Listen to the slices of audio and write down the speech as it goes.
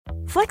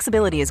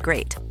Flexibility is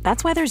great.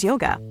 That's why there's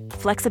yoga.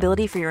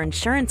 Flexibility for your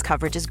insurance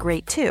coverage is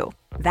great too.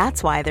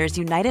 That's why there's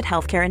United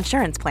Healthcare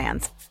Insurance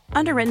Plans.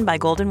 Underwritten by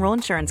Golden Rule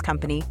Insurance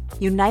Company,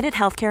 United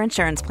Healthcare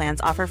Insurance Plans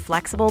offer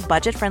flexible,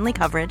 budget-friendly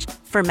coverage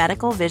for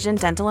medical, vision,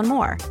 dental, and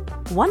more.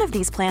 One of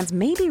these plans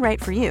may be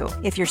right for you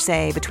if you're,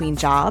 say, between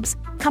jobs,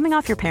 coming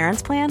off your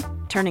parents' plan,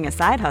 turning a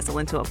side hustle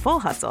into a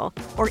full hustle,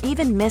 or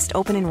even missed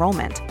open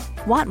enrollment.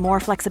 Want more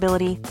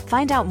flexibility?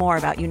 Find out more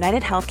about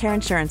United Healthcare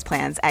Insurance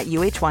Plans at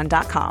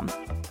uh1.com.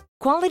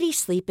 Quality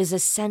sleep is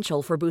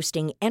essential for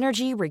boosting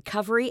energy,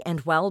 recovery,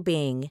 and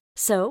well-being.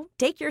 So,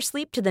 take your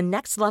sleep to the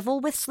next level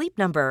with Sleep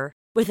Number.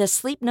 With a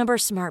Sleep Number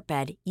smart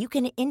bed, you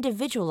can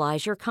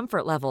individualize your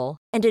comfort level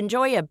and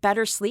enjoy a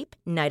better sleep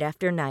night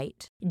after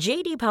night.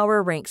 J.D.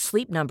 Power ranks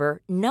Sleep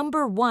Number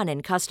number 1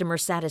 in customer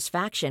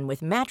satisfaction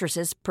with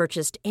mattresses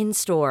purchased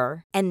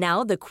in-store. And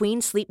now the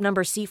Queen Sleep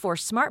Number C4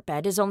 smart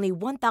bed is only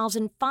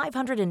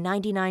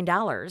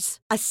 $1,599,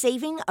 a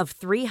saving of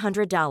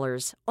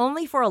 $300,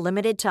 only for a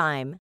limited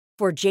time.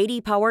 For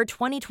J.D. Power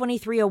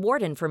 2023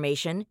 award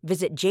information,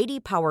 visit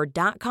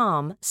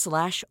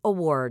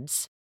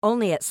jdpower.com/awards.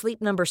 Only at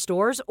Sleep Number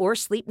stores or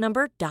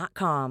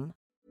sleepnumber.com.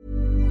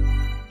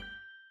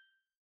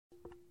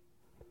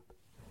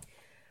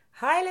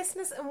 Hi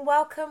listeners, and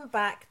welcome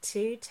back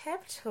to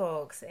TEB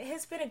Talks. It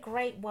has been a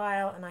great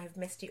while and I have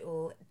missed you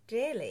all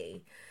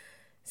dearly.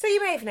 So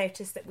you may have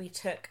noticed that we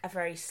took a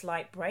very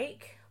slight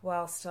break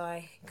whilst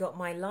I got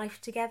my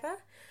life together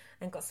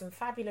and got some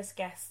fabulous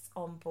guests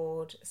on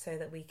board so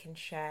that we can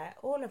share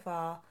all of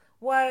our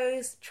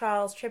woes,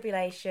 trials,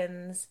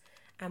 tribulations,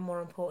 and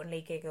more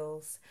importantly,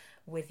 giggles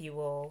with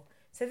you all.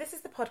 So this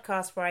is the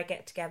podcast where I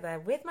get together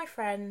with my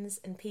friends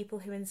and people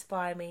who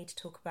inspire me to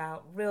talk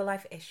about real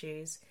life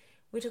issues.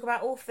 We talk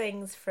about all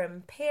things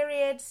from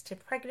periods to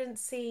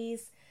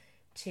pregnancies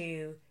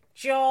to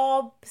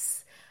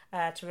jobs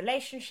to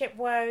relationship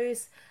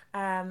woes,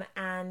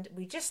 and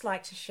we just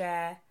like to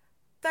share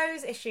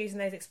those issues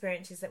and those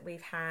experiences that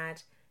we've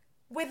had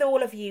with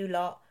all of you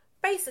lot,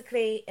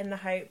 basically in the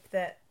hope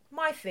that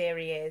my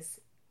theory is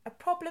a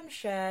problem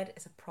shared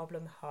is a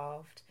problem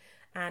halved.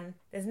 And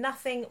there's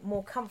nothing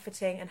more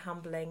comforting and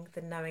humbling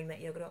than knowing that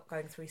you're not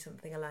going through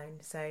something alone.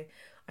 So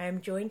I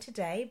am joined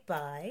today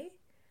by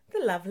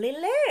the lovely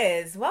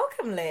Liz.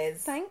 Welcome,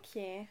 Liz. Thank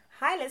you.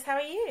 Hi, Liz. How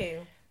are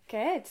you?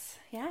 Good,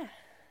 yeah.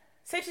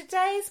 So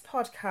today's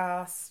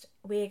podcast,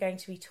 we are going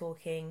to be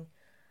talking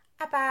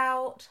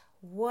about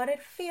what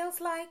it feels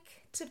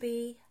like to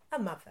be a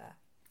mother.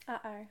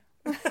 Uh-oh.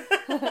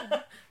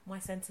 My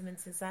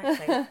sentiments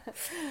exactly.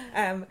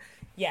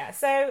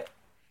 So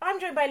I'm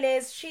joined by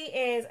Liz. She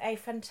is a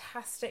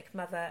fantastic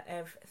mother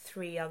of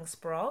 3 young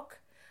sprog.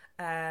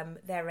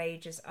 Their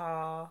ages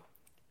are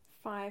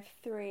 5,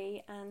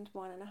 3 and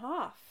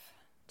 1.5.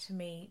 To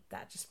me,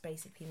 that just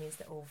basically means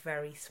they're all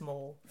very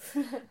small.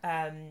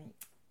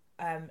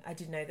 I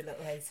did know that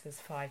little Ace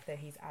was 5, though.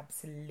 He's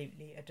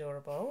absolutely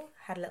adorable.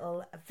 Had a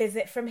little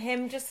visit from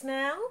him just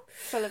now.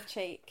 Full of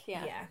cheek,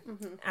 yeah. Yeah,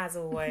 as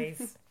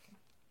always.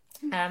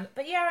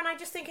 But yeah, and I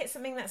just think it's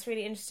something that's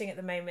really interesting at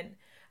the moment.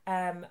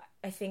 I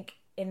think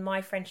in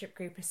my friendship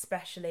group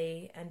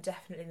especially, and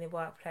definitely in the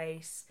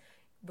workplace,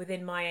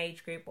 within my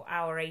age group or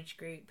our age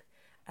group,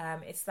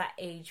 it's that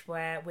age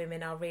where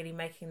women are really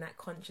making that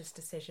conscious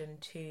decision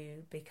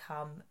to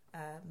become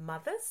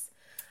mothers.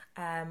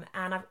 And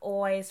I've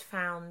always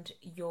found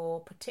your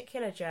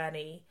particular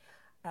journey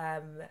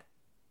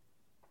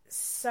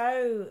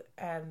so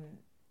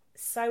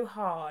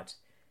hard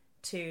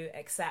to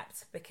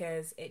accept,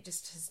 because it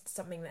just is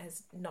something that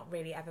has not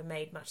really ever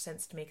made much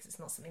sense to me, because it's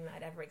not something that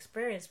I'd ever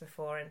experienced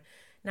before. And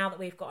now that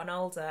we've gotten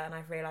older and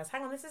I've realised,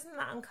 hang on, this isn't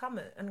that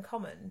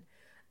uncommon,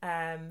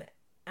 and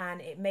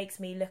it makes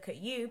me look at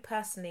you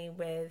personally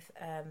with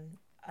a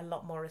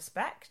lot more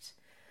respect,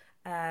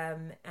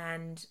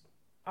 and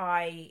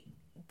I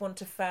want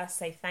to first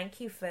say thank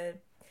you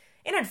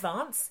in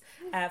advance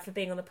for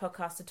being on the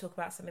podcast to talk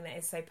about something that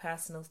is so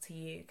personal to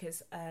you,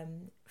 because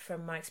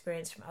from my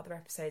experience from other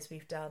episodes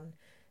we've done,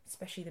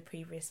 especially the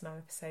previous mum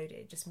episode,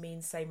 it just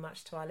means so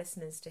much to our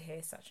listeners to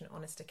hear such an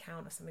honest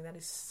account of something that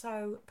is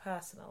so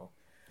personal.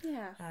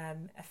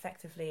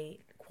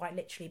 Effectively, quite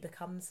literally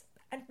becomes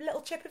a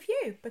little chip of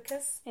you,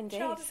 because Indeed.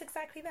 Child is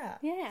exactly that.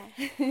 Yeah.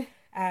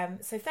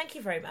 So thank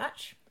you very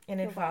much in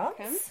You're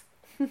advance.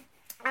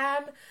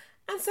 And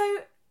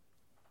so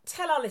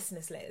tell our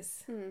listeners,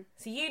 Liz.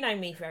 So you know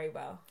me very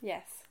well.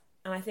 Yes.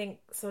 And I think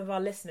some of our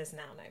listeners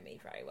now know me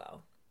very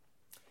well.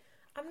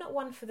 I'm not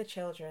one for the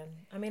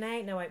children. I mean, I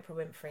ain't no Oprah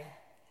Winfrey.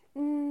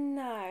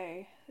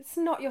 No. It's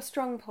not your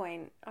strong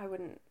point, I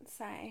wouldn't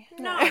say.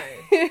 No.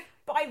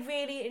 But I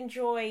really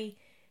enjoy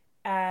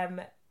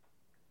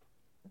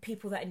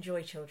people that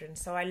enjoy children.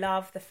 So I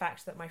love the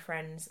fact that my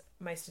friends,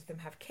 most of them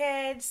have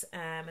kids,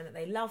 and that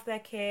they love their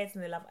kids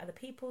and they love other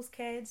people's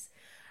kids.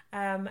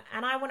 And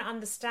I want to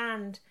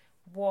understand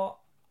what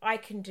I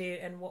can do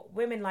and what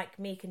women like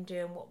me can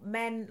do and what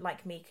men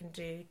like me can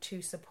do to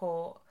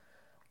support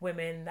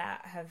women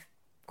that have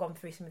gone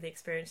through some of the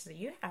experiences that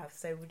you have.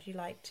 So would you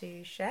like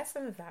to share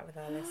some of that with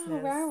our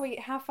listeners? Where are we?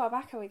 How far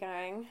back are we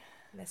going?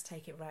 Let's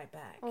take it right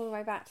back. All the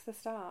way back to the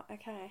start.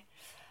 Okay.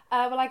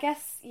 Well, I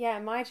guess,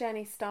 my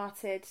journey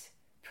started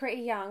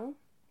pretty young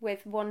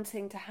with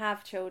wanting to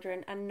have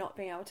children and not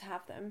being able to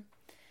have them.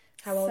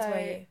 How old were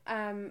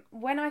you?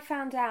 When I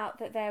found out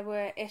that there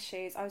were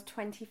issues, I was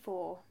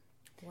 24.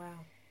 Wow.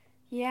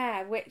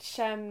 Yeah, which,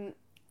 and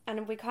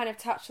we kind of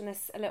touched on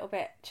this a little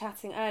bit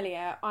chatting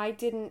earlier, I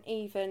didn't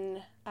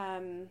even,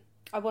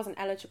 I wasn't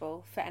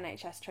eligible for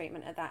NHS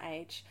treatment at that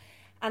age.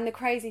 And the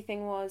crazy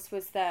thing was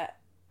that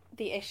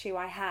the issue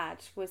I had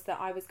was that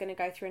I was going to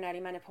go through an early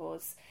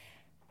menopause.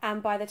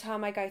 And by the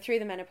time I go through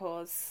the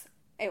menopause,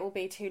 it will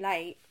be too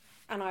late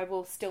and I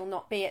will still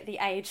not be at the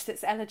age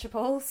that's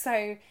eligible.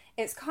 So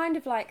it's kind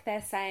of like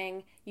they're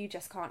saying, you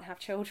just can't have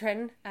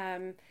children.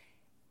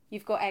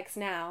 You've got eggs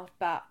now,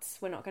 but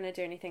we're not going to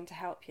do anything to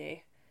help you.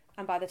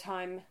 And by the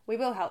time we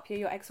will help you,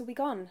 your eggs will be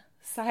gone.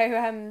 So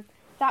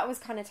that was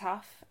kind of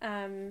tough.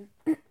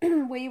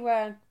 We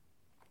were,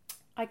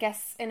 I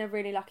guess, in a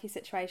really lucky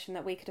situation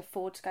that we could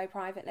afford to go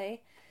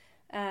privately.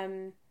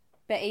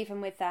 But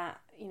even with that,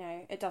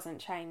 it doesn't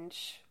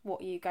change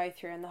what you go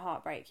through and the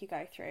heartbreak you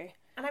go through.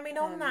 And I mean,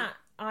 on that,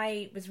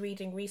 I was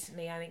reading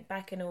recently, I think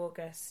back in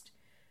August,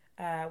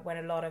 when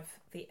a lot of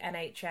the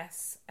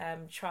NHS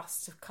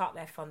trusts have cut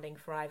their funding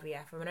for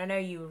IVF. I mean, I know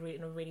you were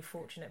in a really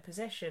fortunate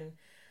position,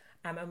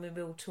 and we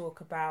will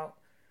talk about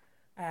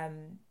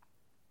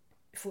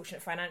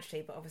fortunate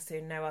financially, but obviously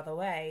in no other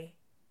way.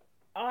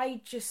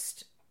 I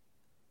just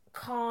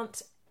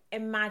can't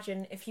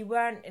imagine, if you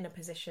weren't in a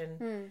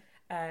position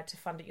to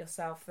fund it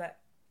yourself, that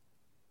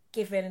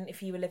given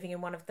if you were living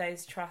in one of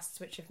those trusts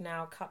which have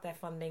now cut their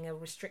funding or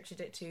restricted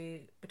it to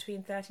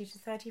between 30 to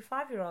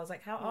 35-year-olds,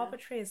 like how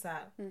arbitrary is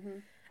that? Mm-hmm.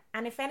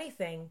 And if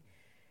anything,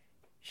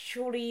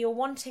 surely you're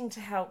wanting to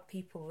help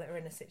people that are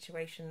in a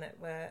situation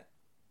that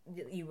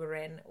you were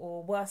in,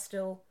 or worse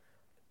still,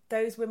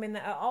 those women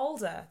that are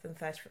older than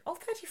 35. Oh,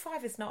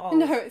 35 is not old.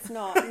 No, it's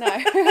not.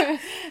 No.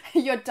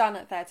 You're done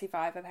at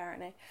 35,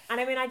 apparently. And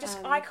I mean,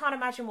 I can't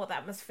imagine what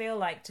that must feel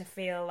like, to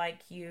feel like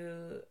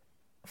you,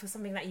 for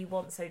something that you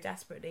want so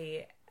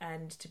desperately,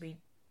 and to be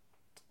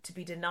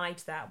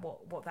denied that,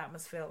 what that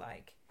must feel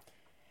like.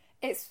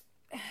 It's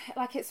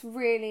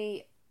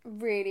really,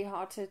 really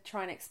hard to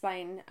try and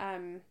explain.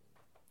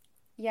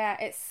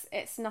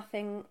 It's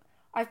nothing.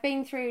 I've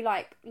been through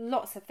like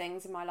lots of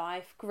things in my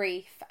life,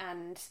 grief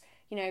and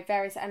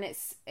various, and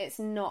it's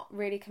not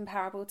really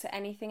comparable to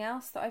anything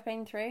else that I've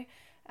been through.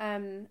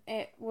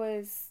 It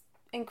was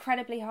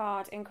incredibly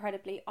hard,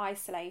 incredibly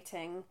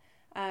isolating.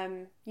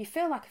 You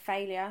feel like a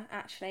failure,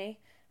 actually.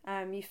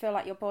 You feel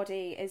like your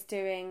body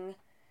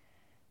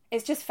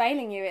it's just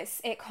failing you.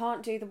 It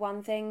can't do the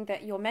one thing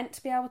that you're meant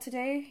to be able to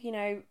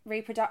do.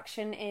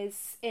 Reproduction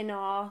is in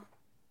our,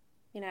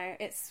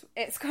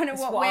 it's kind of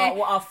what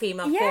our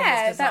female form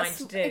is designed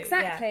to do.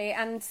 Exactly.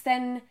 Yeah. And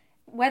then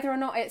whether or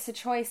not it's a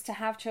choice to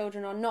have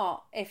children or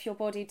not, if your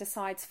body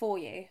decides for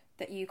you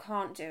that you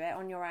can't do it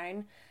on your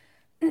own,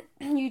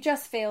 you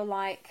just feel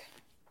like,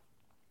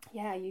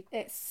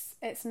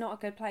 it's not a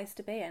good place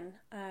to be in.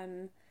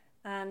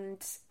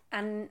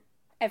 And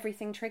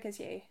everything triggers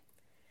you.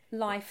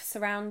 Life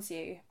surrounds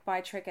you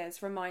by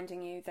triggers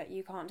reminding you that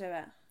you can't do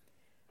it.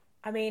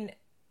 I mean,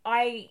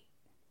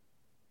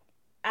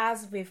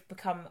 as we've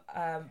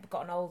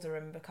gotten older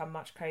and become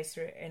much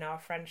closer in our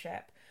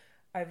friendship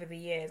over the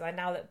years, I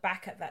now look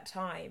back at that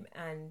time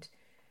and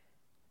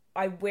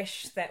I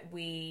wish that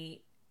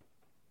we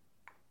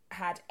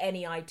had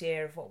any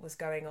idea of what was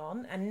going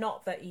on, and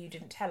not that you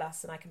didn't tell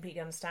us, and I completely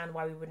understand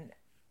why we wouldn't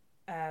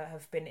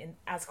have been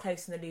as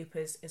close in the loop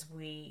as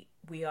we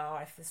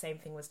are if the same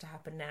thing was to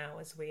happen now,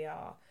 as we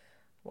are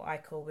what I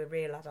call, we're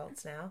real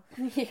adults now.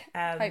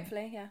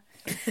 Hopefully, yeah.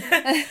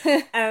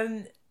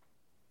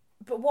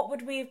 But what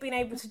would we have been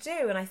able to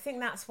do? And I think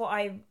that's what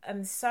I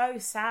am so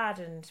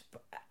saddened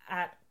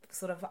at,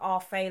 sort of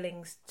our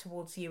failings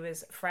towards you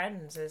as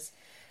friends, as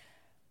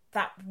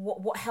that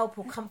what help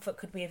or comfort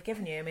could we have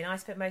given you? I mean, I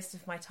spent most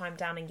of my time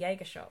down in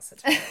Jaeger shots at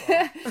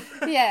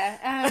 24.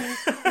 Yeah.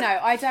 No,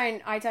 I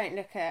don't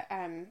look at,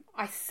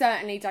 I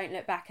certainly don't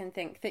look back and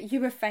think that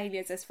you were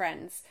failures as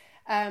friends.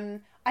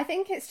 I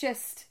think it's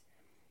just,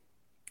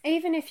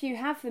 even if you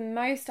have the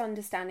most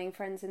understanding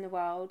friends in the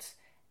world,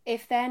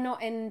 if they're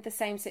not in the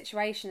same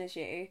situation as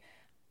you,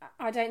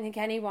 I don't think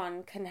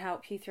anyone can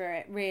help you through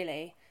it,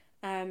 really.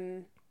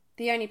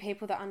 The only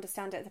people that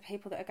understand it are the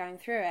people that are going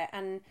through it.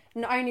 And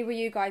not only were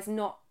you guys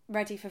not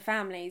ready for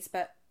families,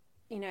 but,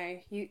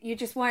 you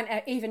just weren't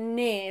even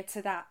near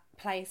to that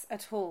place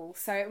at all.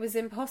 So it was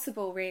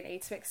impossible, really,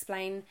 to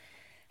explain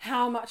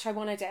how much I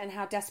wanted it and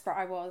how desperate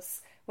I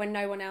was when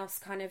no one else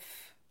kind of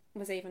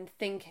was even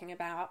thinking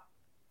about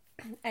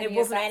any of that stuff. It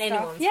wasn't on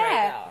anyone's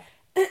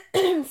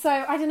radar. So,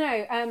 I don't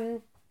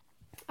know.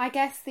 I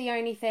guess the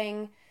only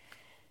thing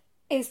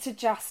is to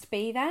just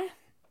be there.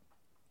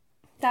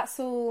 That's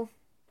all.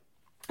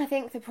 I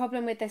think the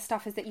problem with this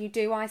stuff is that you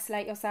do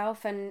isolate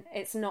yourself, and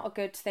it's not a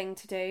good thing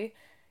to do.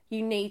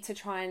 You need to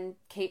try and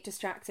keep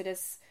distracted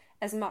as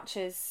as much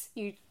as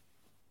you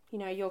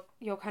know,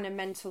 your kind of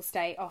mental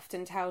state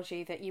often tells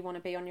you that you want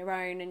to be on your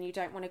own and you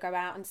don't want to go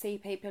out and see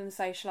people and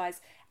socialise.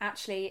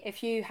 Actually,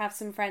 if you have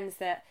some friends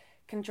that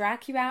can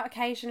drag you out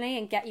occasionally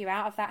and get you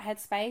out of that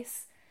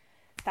headspace,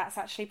 that's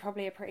actually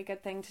probably a pretty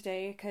good thing to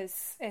do,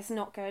 because it's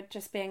not good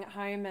just being at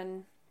home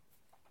and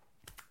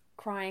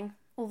crying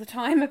all the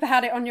time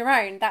about it on your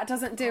own. That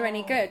doesn't do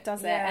any good,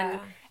 does it? And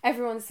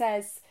everyone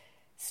says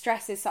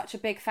stress is such a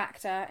big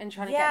factor in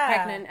trying to get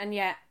pregnant, and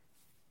yet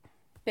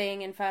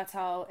being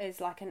infertile is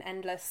like an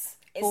endless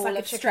ball like of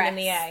a chicken stress. in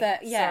the egg.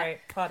 That,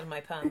 Sorry, pardon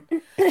my pun.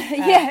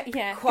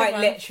 Quite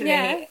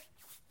literally.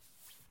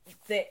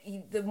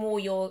 The more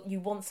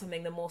you want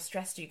something, the more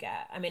stressed you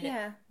get. I mean,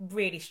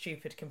 really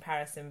stupid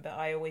comparison, but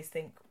I always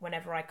think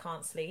whenever I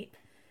can't sleep,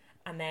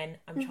 and then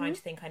I'm trying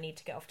to think I need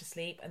to get off to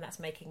sleep, and that's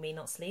making me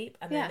not sleep,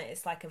 and then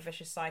it's like a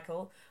vicious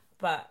cycle.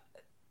 But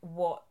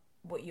what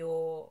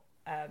you're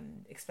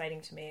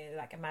explaining to me,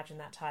 like, imagine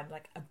that time,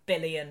 like a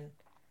billion.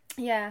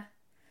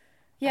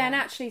 And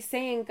actually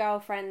seeing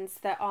girlfriends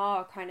that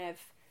are kind of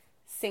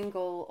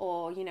single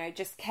or, you know,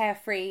 just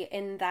carefree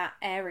in that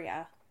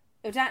area,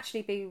 it would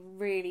actually be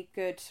really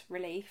good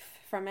relief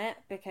from it,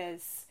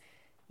 because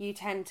you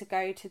tend to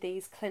go to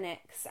these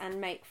clinics and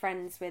make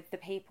friends with the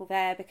people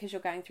there because you're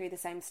going through the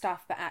same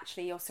stuff, but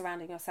actually you're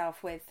surrounding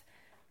yourself with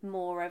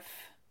more of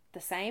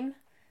the same.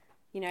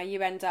 You know, you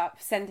end up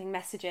sending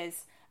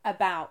messages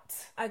about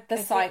the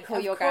cycle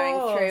you're going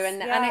through,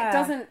 and it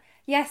doesn't...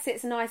 Yes,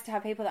 it's nice to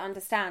have people that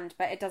understand,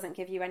 but it doesn't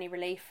give you any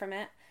relief from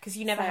it. Because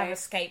you never have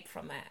escape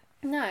from it.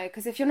 No,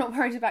 because if you're not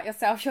worried about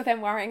yourself, you're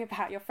then worrying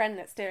about your friend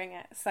that's doing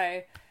it.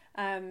 So,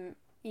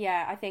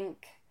 I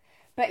think...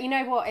 But you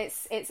know what?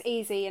 It's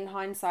easy in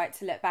hindsight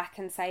to look back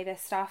and say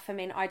this stuff. I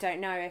mean, I don't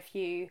know if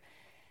you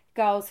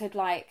girls had,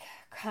 like,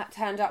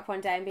 turned up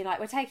one day and been like,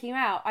 we're taking you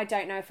out. I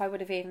don't know if I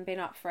would have even been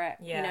up for it.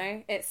 Yeah. You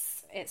know?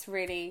 It's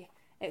really...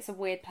 It's a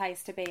weird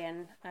place to be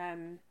in.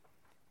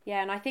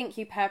 And I think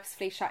you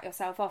purposefully shut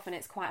yourself off, and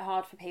it's quite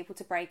hard for people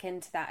to break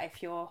into that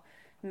if you're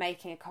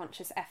making a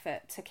conscious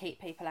effort to keep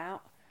people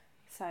out.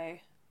 So,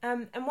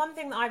 and one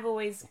thing that I've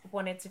always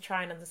wanted to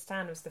try and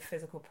understand was the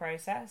physical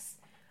process.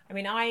 I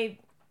mean, I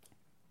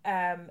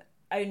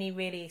only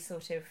really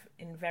sort of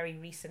in very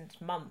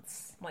recent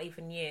months, not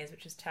even years,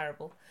 which is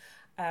terrible,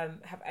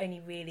 have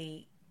only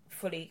really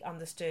fully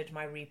understood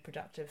my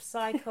reproductive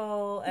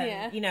cycle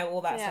and you know,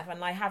 all that stuff.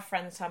 And I have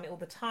friends tell me all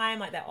the time,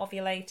 like, they're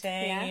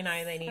ovulating, you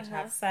know, they need to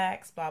have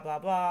sex, blah blah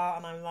blah,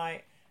 and I'm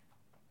like,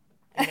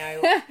 you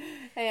know,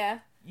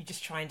 you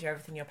just try and do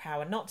everything in your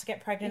power not to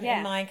get pregnant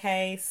in my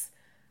case.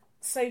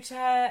 So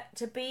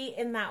to be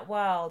in that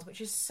world, which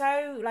is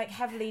so, like,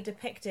 heavily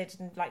depicted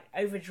and, like,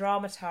 over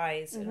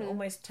dramatized and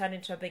almost turned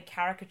into a big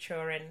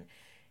caricature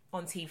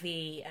on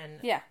TV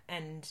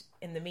and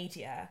in the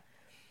media,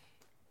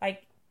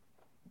 like,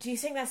 do you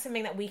think that's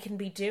something that we can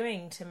be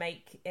doing to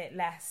make it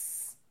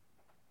less,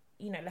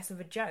 you know, less of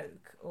a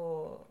joke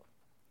or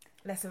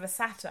less of a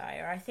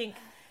satire? I think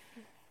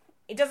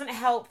it doesn't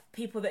help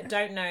people that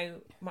don't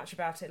know much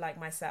about it, like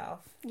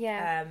myself.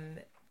 And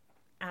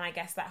I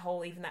guess that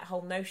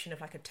whole notion of,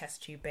 like, a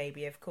test tube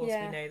baby, of course,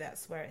 we know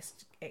that's where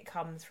it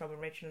comes from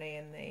originally,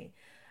 and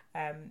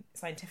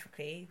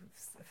scientifically,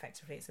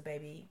 effectively, it's a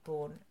baby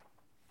born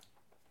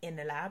in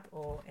a lab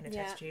or in a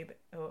test tube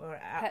or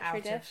out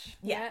of dish.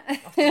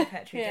 Often a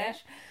petri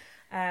dish.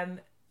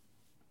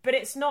 But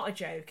it's not a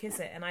joke, is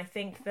it? And I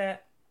think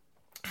that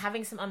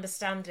having some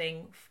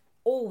understanding,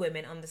 all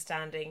women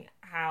understanding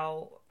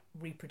how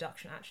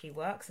reproduction actually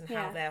works and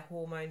how their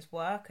hormones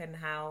work and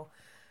how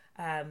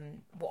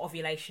what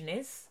ovulation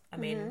is. I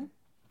mean,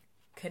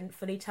 couldn't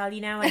fully tell you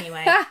now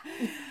anyway.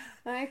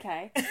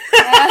 Okay.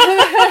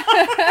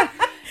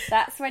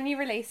 That's when you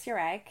release your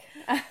egg.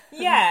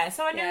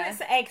 So I know it's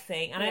the egg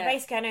thing, and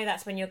I know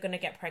that's when you're going to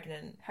get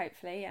pregnant.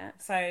 Hopefully,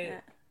 So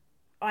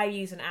I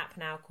use an app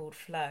now called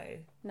Flow.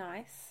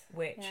 Nice.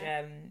 Which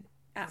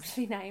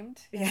aptly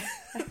named.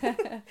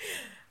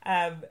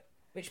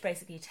 Which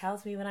basically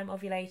tells me when I'm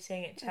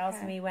ovulating. It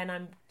tells me when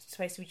I'm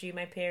supposed to be due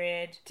my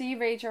period. Do you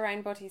read your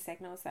own body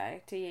signals,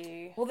 though? Do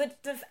you? Well,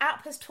 the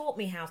app has taught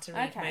me how to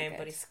read my own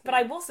body signals. But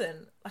I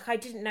wasn't. Like, I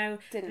didn't know.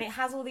 And it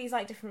has all these,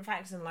 like, different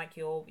factors and, like,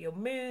 your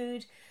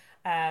mood.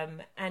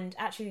 And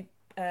actually,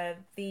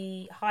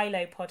 the High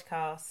Low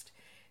podcast,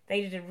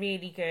 they did a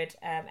really good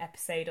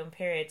episode on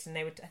periods. And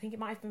I think it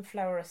might have been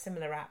Flow or a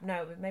similar app.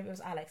 No, maybe it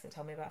was Alex that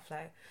told me about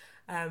Flow.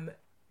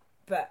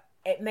 But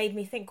it made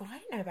me think, well, I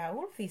don't know about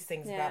all of these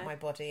things about my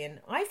body, and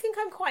I think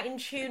I'm quite in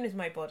tune with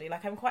my body.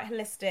 Like, I'm quite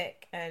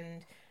holistic,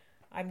 and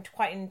I'm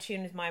quite in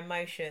tune with my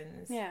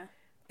emotions. Yeah.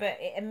 But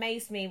it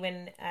amazed me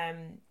when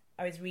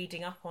I was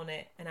reading up on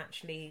it and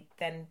actually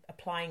then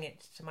applying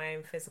it to my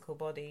own physical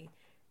body.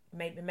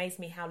 It amazed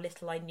me how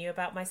little I knew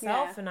about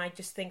myself, and I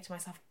just think to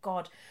myself,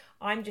 God,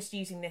 I'm just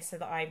using this so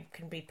that I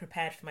can be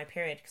prepared for my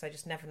period, because I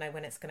just never know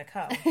when it's going to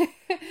come.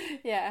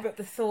 But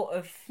the thought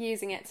of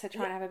using it to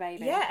try and have a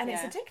baby,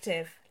 it's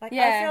addictive. Like,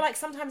 I feel like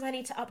sometimes I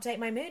need to update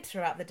my mood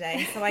throughout the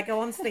day, so I go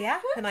onto the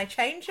app and I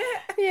change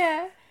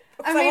it.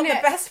 I want the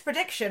best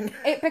prediction.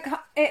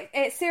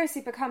 It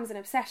seriously becomes an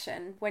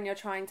obsession when you're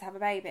trying to have a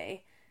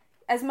baby.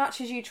 As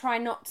much as you try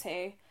not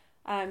to,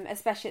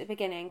 especially at the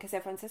beginning, because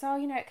everyone says, oh,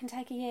 it can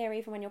take a year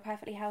even when you're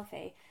perfectly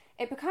healthy.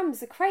 It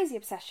becomes a crazy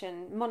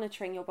obsession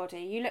monitoring your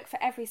body. You look for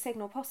every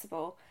signal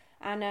possible.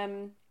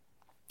 And,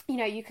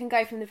 you can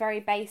go from the very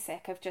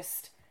basic of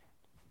just,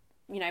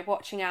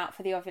 watching out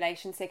for the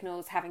ovulation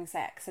signals, having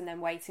sex, and then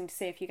waiting to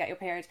see if you get your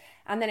period.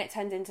 And then it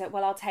turns into,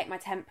 well, I'll take my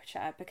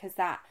temperature, because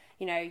that,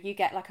 you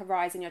get like a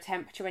rise in your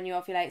temperature when you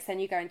ovulate. So then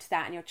you go into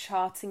that and you're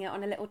charting it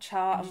on a little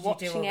chart and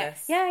watching it.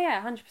 This?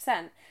 Yeah,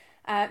 100%.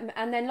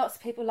 And then lots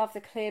of people love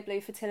the Clear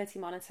Blue fertility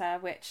monitor,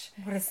 which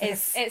what is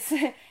this?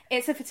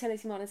 It's a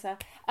fertility monitor,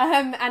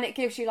 and it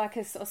gives you like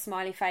a sort of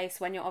smiley face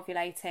when you're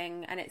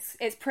ovulating, and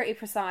it's pretty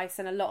precise,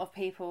 and a lot of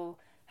people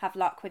have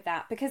luck with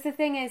that. Because the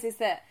thing is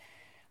that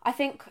I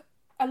think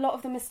a lot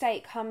of the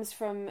mistake comes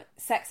from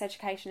sex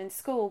education in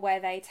school, where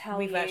they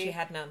tell you... We virtually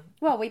had none.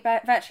 Well, we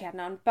virtually had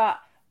none, but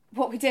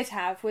what we did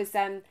have was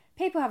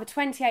people have a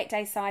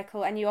 28-day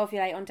cycle and you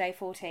ovulate on day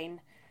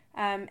 14.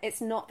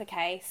 It's not the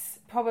case.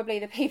 Probably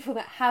the people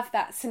that have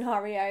that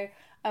scenario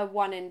are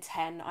 1 in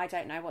 10. I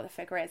don't know what the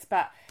figure is,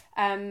 but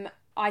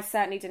I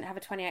certainly didn't have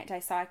a 28-day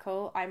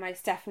cycle. I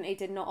most definitely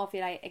did not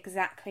ovulate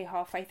exactly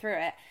halfway through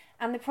it.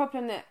 And the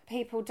problem that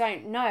people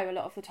don't know a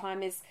lot of the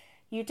time is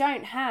you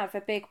don't have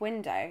a big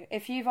window.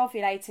 If you've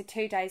ovulated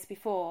 2 days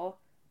before,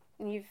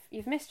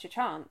 you've missed your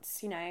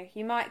chance.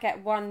 You might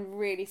get one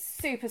really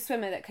super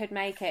swimmer that could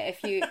make it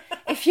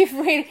if you've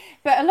really.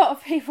 But a lot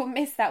of people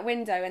miss that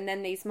window, and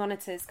then these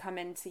monitors come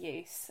into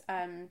use.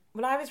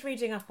 Well, I was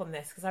reading up on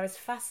this because I was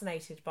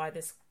fascinated by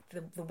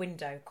the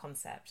window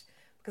concept,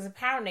 because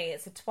apparently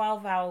it's a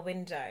 12-hour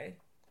window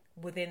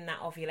within that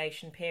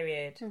ovulation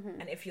period,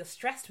 and if you're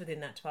stressed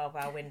within that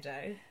 12-hour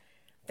window,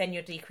 then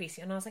you're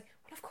decreasing. And I was like,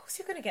 well, of course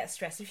you're going to get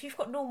stressed if you've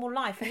got normal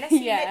life, unless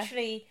you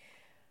literally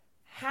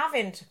have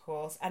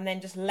intercourse and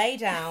then just lay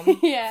down for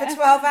 12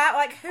 hours.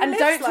 Like, who and lives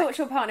don't talk to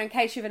your partner in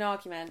case you have an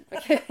argument,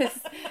 because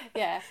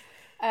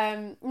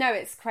no,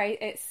 it's crazy.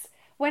 It's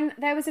when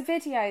there was a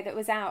video that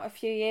was out a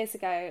few years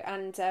ago,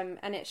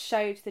 and it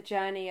showed the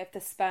journey of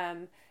the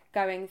sperm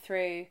going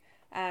through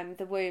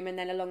the womb and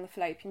then along the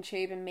fallopian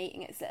tube and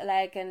meeting its little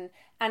egg, and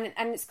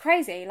it's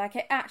crazy. Like,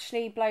 it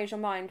actually blows your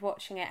mind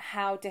watching it,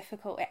 how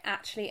difficult it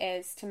actually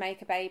is to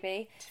make a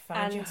baby, to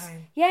find your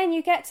home. Yeah, and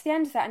you get to the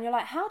end of that and you're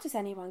like, how does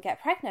anyone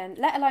get pregnant,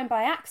 let alone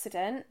by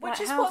accident? Which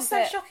is what's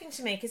so shocking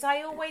to me, because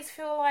I always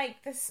feel like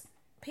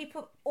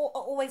people are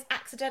always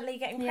accidentally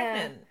getting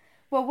pregnant.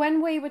 Well,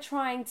 when we were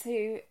trying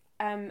to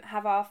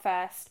have our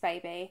first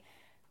baby,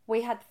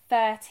 we had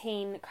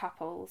 13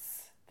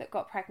 couples that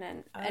got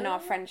pregnant in our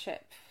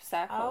friendship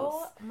circles.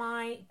 Oh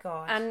my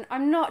God. And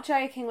I'm not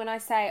joking when I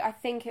say I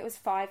think it was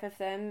 5 of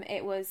them.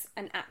 It was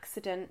an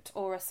accident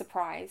or a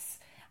surprise.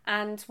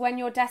 And when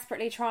you're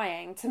desperately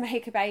trying to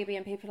make a baby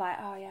and people are like,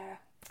 oh yeah,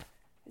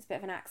 it's a bit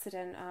of an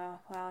accident. Oh,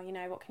 well,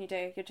 what can you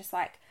do? You're just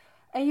like,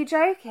 are you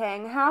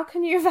joking? How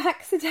can you have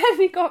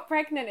accidentally got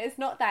pregnant? It's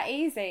not that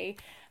easy.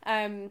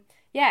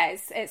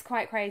 It's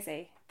quite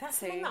crazy. That's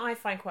something that I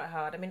find quite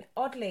hard. I mean,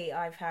 oddly,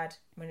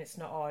 it's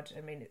not odd.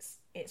 I mean,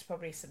 it's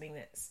probably something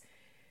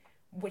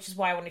which is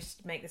why I wanted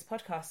to make this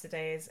podcast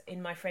today, is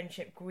in my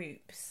friendship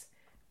groups,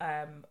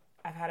 I've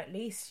had at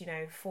least,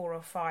 4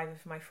 or 5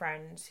 of my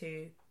friends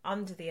who,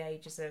 under the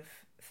ages of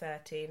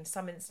 30, in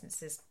some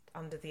instances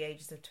under the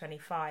ages of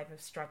 25,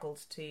 have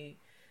struggled to,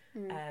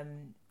 I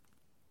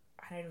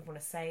don't even want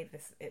to say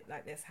this,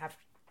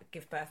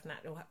 give birth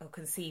or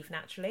conceive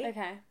naturally.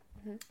 Okay.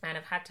 Mm-hmm. And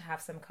have had to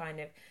have some kind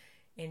of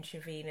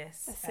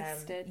intravenous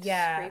assisted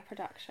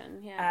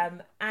reproduction.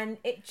 And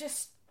it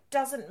just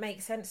doesn't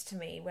make sense to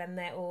me when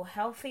they're all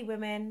healthy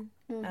women,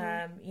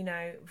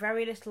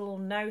 very little or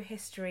no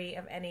history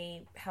of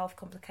any health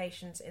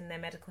complications in their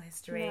medical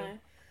history.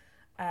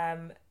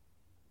 No.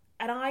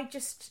 And I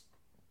just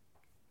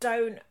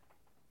don't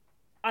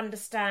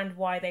understand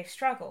why they've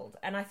struggled.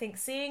 And I think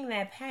seeing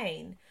their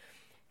pain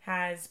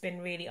has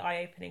been really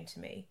eye-opening to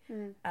me.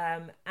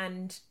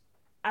 And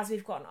as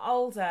we've gotten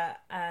older,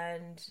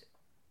 and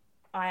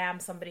I am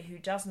somebody who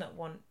does not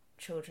want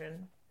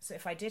children, so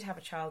if I did have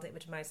a child, it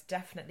would most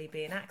definitely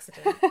be an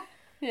accident.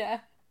 Yeah.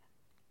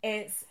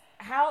 It's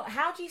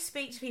how do you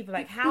speak to people?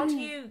 Like, how do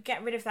you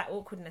get rid of that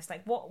awkwardness?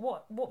 Like,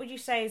 what would you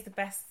say is the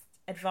best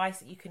advice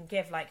that you can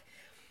give? Like,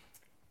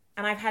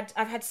 and I've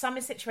had some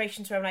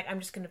situations where I'm like, I'm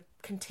just going to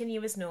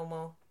continue as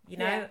normal,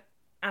 and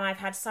I've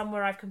had some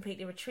where I've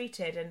completely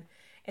retreated, and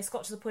it's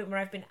got to the point where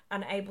I've been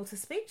unable to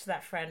speak to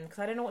that friend because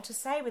I don't know what to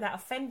say without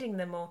offending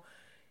them, or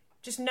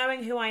just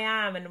knowing who I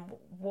am and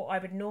what I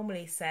would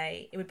normally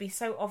say. It would be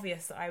so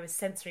obvious that I was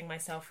censoring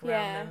myself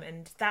around them,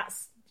 and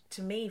that's,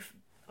 to me,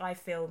 I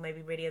feel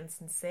maybe really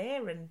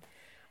insincere. And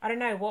I don't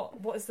know,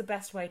 what is the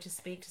best way to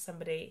speak to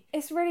somebody?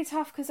 It's really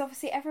tough because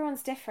obviously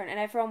everyone's different and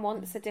everyone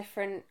wants a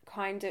different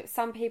kind of...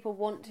 Some people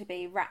want to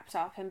be wrapped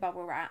up in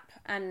bubble wrap,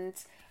 and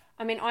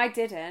I mean, I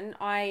didn't.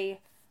 I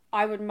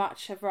would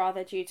much have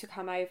rathered you to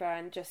come over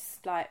and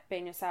just like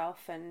being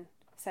yourself and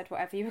said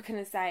whatever you were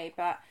going to say.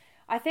 But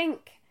I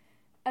think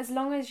as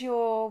long as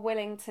you're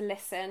willing to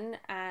listen,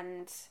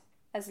 and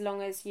as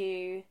long as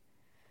you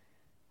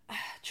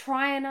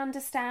try and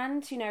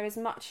understand, you know, as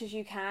much as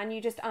you can,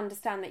 you just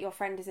understand that your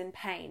friend is in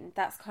pain.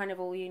 That's kind of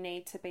all you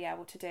need to be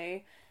able to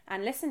do,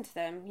 and listen to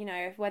them, you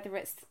know, whether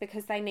it's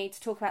because they need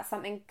to talk about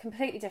something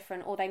completely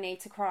different or they need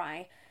to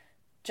cry,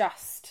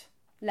 just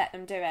let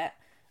them do it.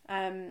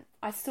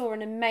 I saw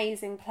an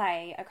amazing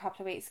play a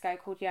couple of weeks ago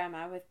called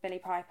Yerma with Billy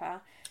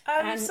Piper.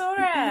 Oh, you saw it?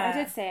 I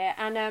did see it,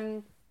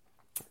 and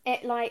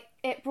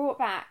it brought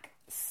back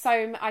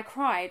I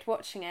cried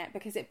watching it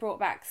because it brought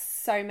back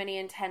so many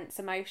intense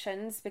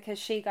emotions, because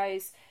she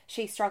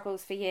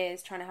struggles for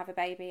years trying to have a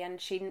baby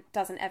and she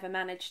doesn't ever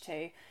manage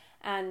to,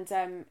 and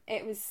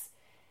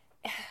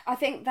I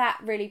think that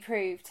really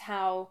proved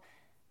how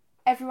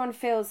everyone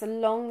feels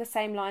along the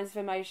same lines of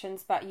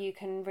emotions, but you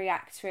can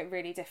react to it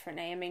really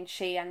differently. I mean,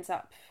 she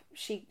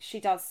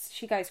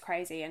goes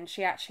crazy, and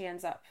she actually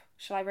ends up,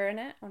 shall I ruin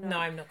it or not? No,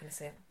 I'm not going to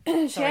see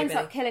it. She ends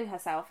up killing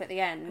herself at the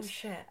end. Oh,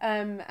 shit.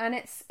 And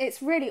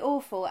it's really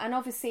awful. And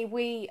obviously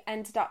we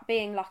ended up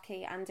being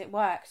lucky and it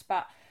worked.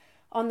 But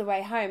on the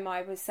way home,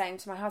 I was saying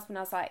to my husband,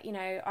 I was like, you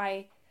know,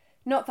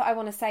 not that I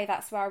want to say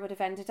that's where I would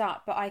have ended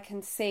up, but I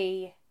can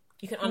see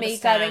me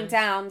going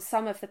down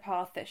some of the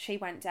path that she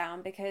went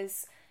down,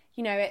 because,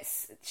 you know,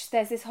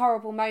 there's this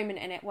horrible moment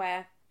in it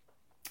where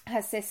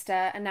her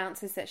sister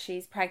announces that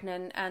she's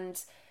pregnant,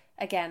 and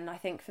again, I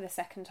think for the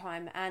second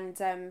time, and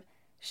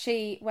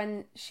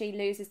when she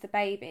loses the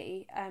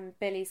baby,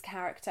 Billy's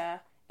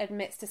character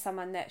admits to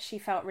someone that she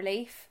felt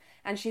relief,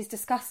 and she's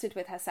disgusted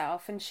with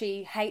herself and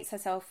she hates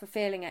herself for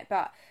feeling it,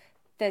 but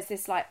there's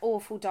this like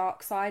awful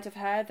dark side of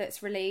her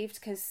that's relieved,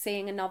 because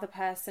seeing another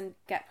person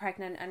get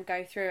pregnant and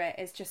go through it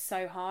is just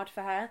so hard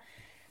for her.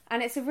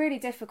 And it's a really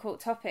difficult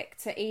topic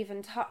to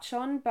even touch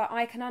on, but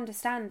I can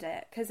understand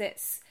it, because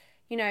it's,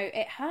 you know,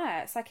 it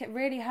hurts. Like, it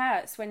really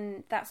hurts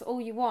when that's all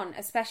you want,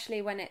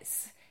 especially when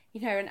it's, you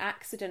know, an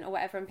accident or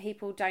whatever, and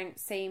people don't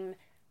seem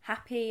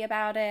happy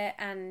about it,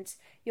 and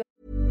you're...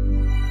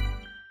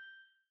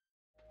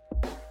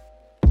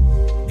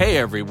 Hey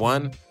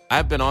everyone,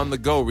 I've been on the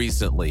go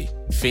recently.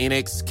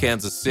 Phoenix,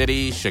 Kansas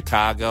City,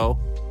 Chicago.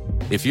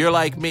 If you're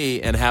like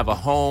me and have a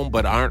home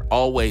but aren't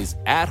always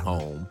at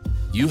home,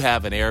 you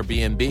have an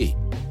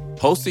Airbnb.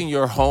 Hosting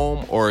your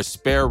home or a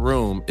spare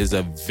room is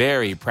a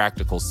very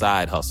practical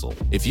side hustle.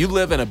 If you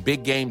live in a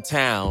big game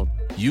town,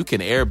 you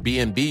can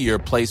Airbnb your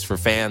place for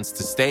fans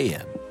to stay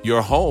in.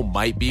 Your home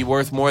might be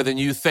worth more than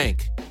you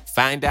think.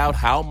 Find out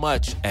how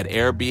much at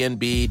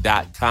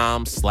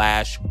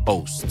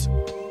airbnb.com/host.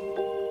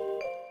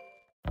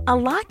 A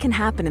lot can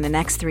happen in the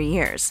next 3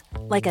 years.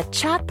 Like a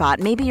chatbot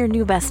may be your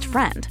new best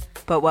friend.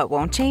 But what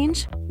won't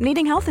change?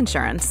 Needing health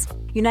insurance.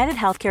 United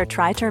Healthcare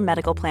Tri-Term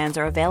Medical Plans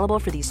are available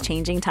for these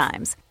changing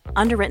times.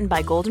 Underwritten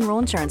by Golden Rule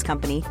Insurance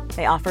Company,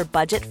 they offer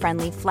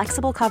budget-friendly,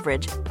 flexible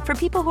coverage for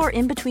people who are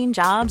in between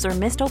jobs or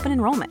missed open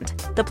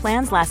enrollment. The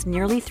plans last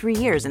nearly 3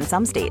 years in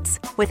some states,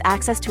 with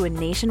access to a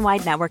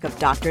nationwide network of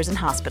doctors and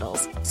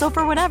hospitals. So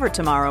for whatever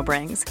tomorrow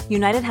brings,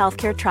 United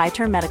Healthcare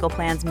Tri-Term Medical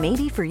Plans may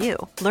be for you.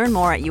 Learn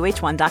more at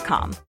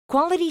uh1.com.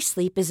 Quality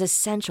sleep is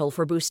essential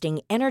for boosting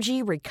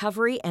energy,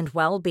 recovery, and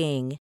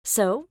well-being.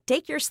 So,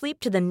 take your sleep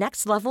to the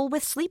next level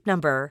with Sleep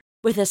Number.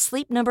 With a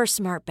Sleep Number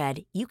smart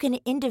bed, you can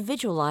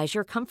individualize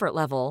your comfort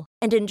level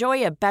and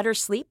enjoy a better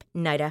sleep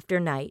night after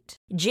night.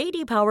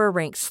 J.D. Power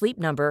ranks Sleep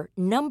Number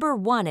number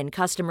 1 in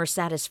customer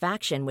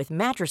satisfaction with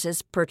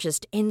mattresses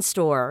purchased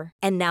in-store.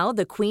 And now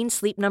the Queen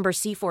Sleep Number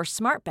C4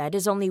 smart bed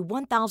is only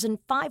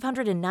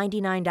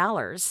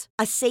 $1,599,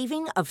 a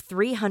saving of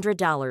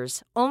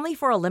 $300, only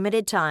for a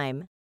limited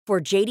time. For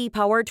J.D.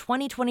 Power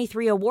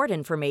 2023 award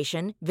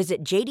information,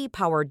 visit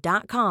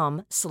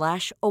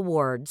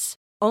jdpower.com/awards.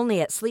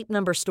 Only at Sleep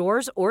Number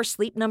stores or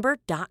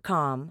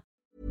sleepnumber.com.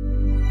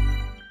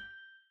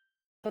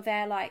 But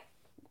they're like,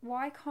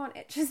 why can't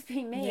it just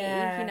be me?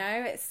 Yeah. You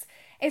know,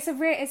 it's a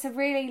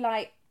really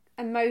like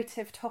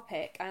emotive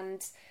topic,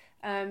 and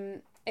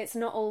it's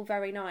not all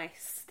very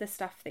nice, the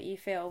stuff that you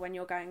feel when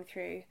you're going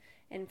through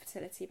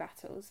infertility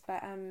battles.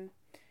 But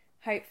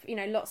hope, you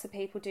know, lots of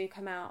people do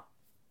come out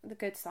the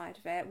good side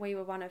of it. We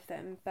were one of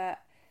them, but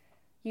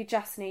you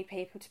just need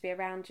people to be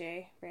around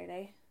you,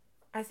 really.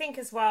 I think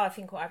as well,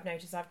 what I've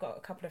noticed, I've got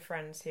a couple of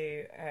friends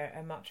who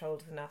are much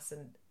older than us,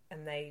 and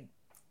they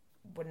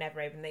were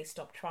never able, and they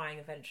stopped trying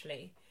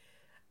eventually.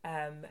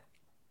 And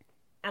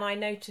I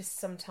noticed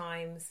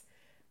sometimes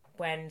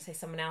when, say,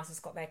 someone else has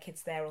got their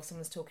kids there, or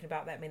someone's talking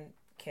about them,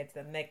 kids,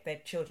 and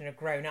their children are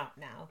grown up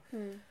now,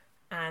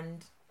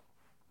 and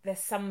there's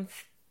some,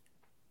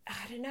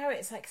 I don't know,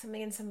 it's like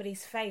something in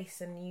somebody's face,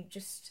 and you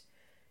just,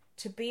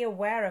 to be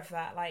aware of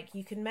that, like,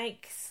 you can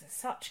make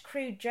such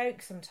crude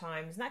jokes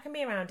sometimes, and that can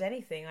be around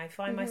anything. I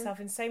find myself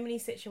in so many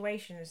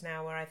situations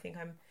now where I think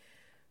I'm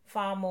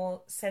far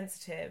more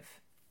sensitive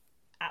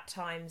at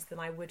times than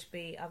I would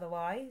be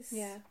otherwise.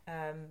 Yeah.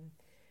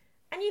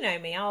 And you know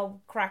me,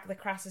 I'll crack the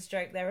crassest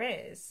joke there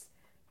is.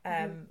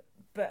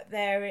 But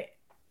there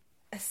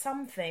are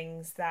some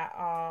things that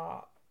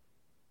are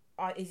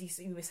as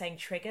you were saying,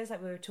 triggers,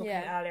 like we were talking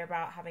earlier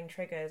about having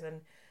triggers,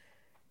 and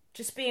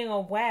just being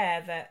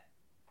aware that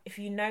if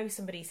you know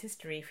somebody's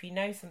history, if you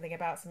know something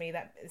about somebody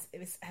that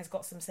has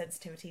got some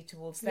sensitivity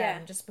towards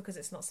them, just because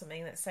it's not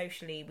something that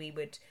socially we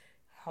would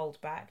hold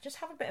back, just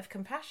have a bit of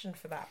compassion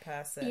for that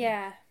person.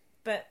 Yeah.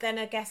 But then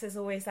I guess there's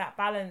always that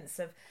balance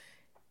of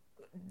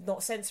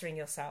not censoring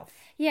yourself.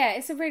 Yeah,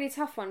 it's a really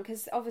tough one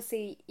because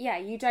obviously,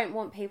 you don't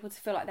want people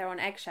to feel like they're on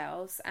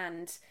eggshells,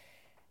 and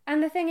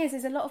the thing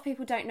is a lot of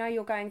people don't know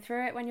you're going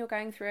through it when you're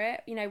going through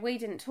it. You know, we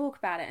didn't talk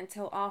about it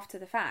until after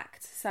the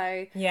fact.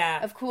 So,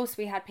 of course,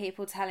 we had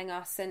people telling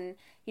us, and,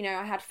 you know,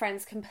 I had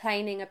friends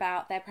complaining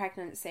about their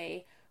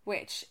pregnancy,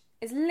 which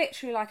is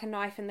literally like a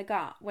knife in the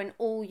gut when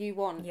all you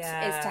want is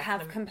to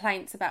have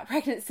complaints about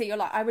pregnancy. You're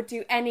like, I would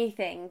do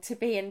anything to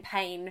be in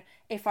pain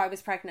if I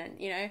was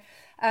pregnant, you know.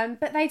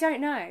 But they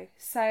don't know.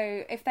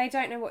 So if they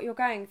don't know what you're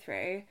going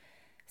through,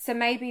 so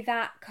maybe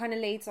that kind of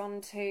leads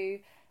on to,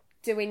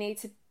 do we need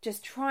to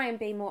just try and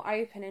be more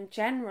open in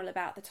general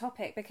about the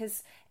topic?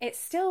 Because it's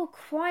still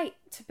quite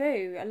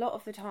taboo a lot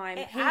of the time.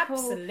 It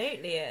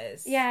absolutely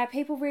is. Yeah,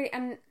 people really...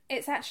 And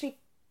it's actually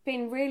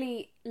been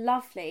really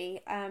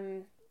lovely,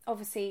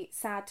 obviously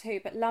sad too,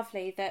 but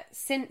lovely that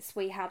since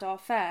we had our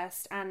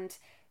first and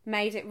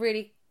made it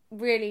really,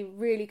 really,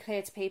 really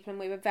clear to people, and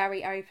we were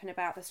very open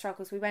about the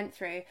struggles we went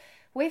through,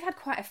 we've had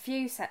quite a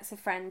few sets of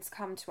friends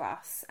come to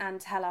us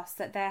and tell us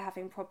that they're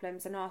having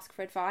problems and ask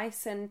for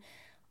advice. And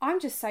I'm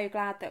just so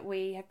glad that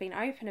we have been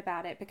open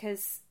about it,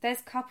 because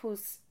there's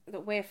couples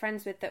that we're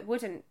friends with that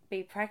wouldn't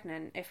be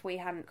pregnant if we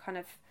hadn't kind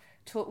of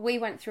we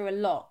went through a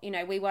lot, you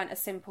know, we weren't a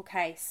simple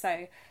case,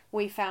 so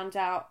we found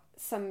out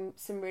some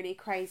really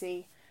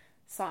crazy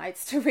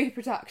sides to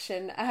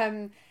reproduction,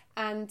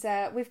 and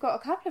we've got a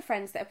couple of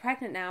friends that are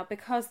pregnant now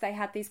because they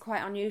had these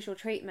quite unusual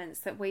treatments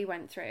that we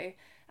went through,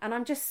 and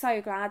I'm just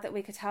so glad that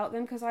we could help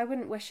them, because I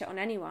wouldn't wish it on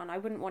anyone. I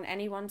wouldn't want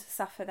anyone to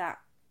suffer that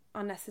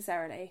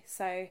unnecessarily.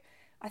 So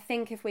I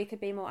think if we could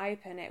be more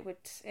open, it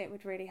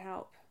would really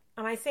help.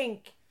 And I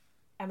think,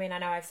 I mean, I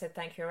know I've said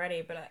thank you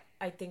already, but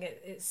I think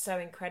it's so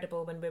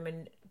incredible when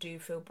women do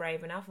feel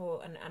brave enough,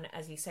 and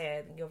as you say,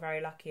 I think you're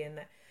very lucky in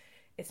that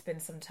it's been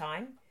some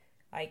time.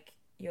 Like,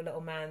 your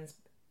little man's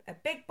a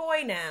big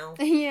boy now.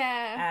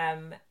 Yeah.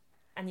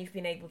 And you've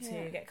been able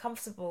to get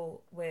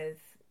comfortable with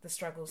the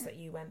struggles that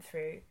you went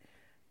through.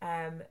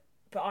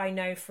 But I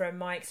know from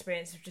my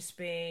experience of just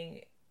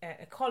being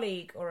a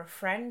colleague or a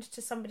friend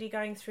to somebody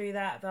going through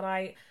that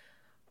I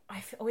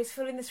always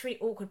feel in this really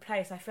awkward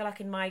place. I feel like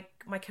in my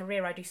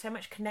career I do so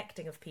much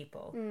connecting of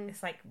people.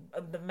 It's like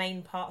the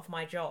main part of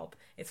my job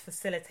is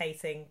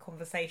facilitating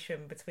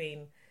conversation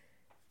between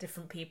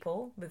different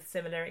people with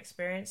similar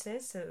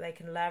experiences so that they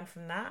can learn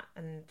from that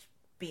and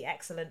be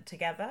excellent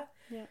together.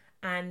 Yeah.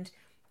 And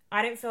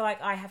I don't feel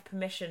like I have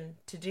permission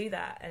to do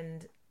that,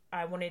 and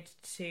I wanted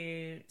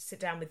to sit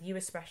down with you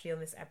especially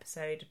on this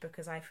episode,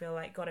 because I feel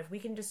like, God, if we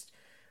can just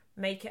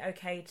make it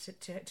okay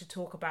to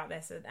talk about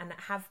this and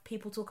have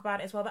people talk about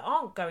it as well that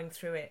aren't going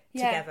through it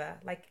together.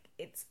 Like,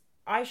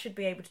 I should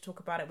be able to talk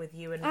about it with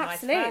you and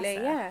vice versa.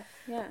 Absolutely,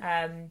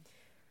 yeah.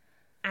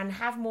 And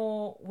have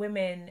more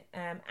women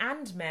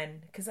and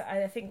men, because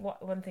I think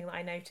one thing that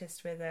I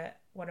noticed with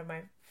one of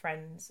my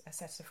friends, a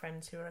set of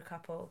friends who are a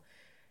couple,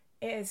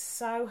 it is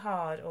so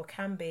hard, or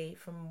can be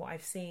from what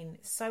I've seen,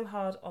 so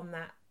hard on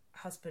that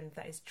husband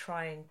that is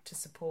trying to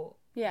support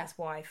his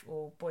wife,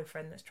 or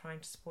boyfriend that's trying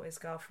to support his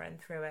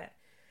girlfriend through it.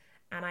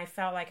 And I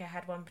felt like I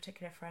had one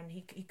particular friend,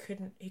 he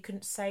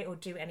couldn't say or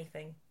do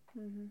anything.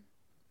 Mm-hmm.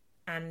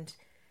 And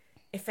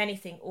if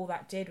anything, all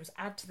that did was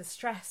add to the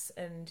stress.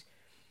 And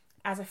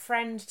as a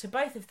friend to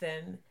both of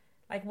them,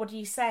 like, what do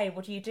you say?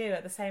 What do you do?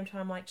 At the same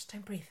time, like, just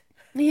don't breathe.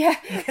 Yeah.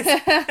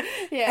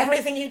 Yeah.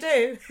 Everything you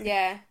do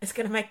is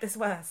going to make this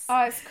worse.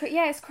 Oh,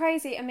 it's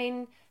crazy. I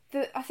mean,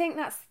 I think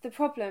that's the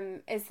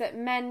problem, is that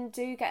men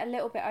do get a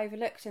little bit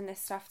overlooked in this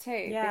stuff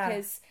too,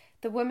 because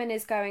the woman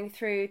is going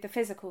through the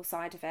physical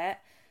side of it.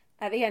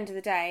 At the end of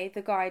the day,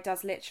 the guy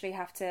does literally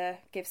have to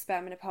give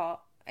sperm in a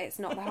pot. It's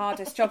not the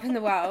hardest job in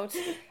the world.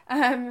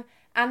 And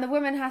the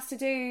woman has to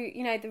do,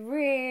 you know, the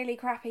really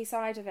crappy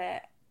side of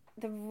it,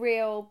 the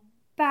real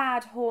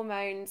bad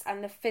hormones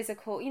and the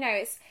physical, you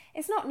know,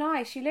 it's not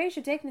nice. You lose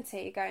your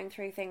dignity going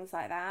through things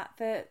like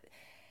that.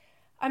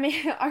 I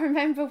mean, I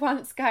remember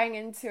once going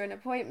into an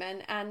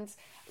appointment and,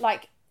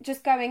 like,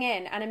 just going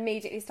in and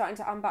immediately starting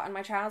to unbutton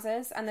my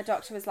trousers, and the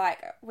doctor was like,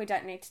 we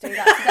don't need to do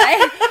that today.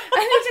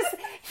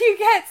 And you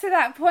get to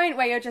that point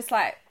where you're just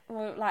like,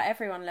 well, like,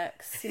 everyone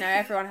looks, you know,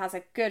 everyone has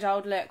a good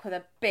old look with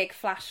a big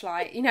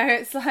flashlight, you know,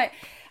 it's like,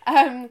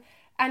 and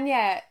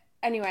yeah,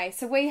 anyway,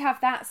 so we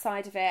have that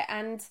side of it,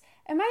 and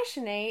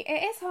emotionally,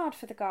 it is hard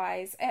for the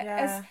guys.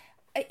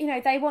 You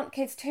know, they want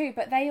kids too,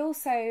 but they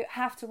also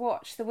have to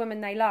watch the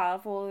woman they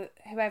love, or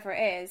whoever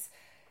it is,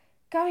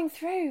 going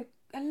through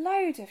a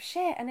load of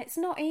shit, and it's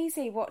not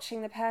easy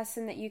watching the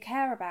person that you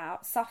care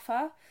about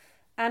suffer.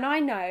 And I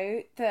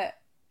know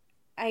that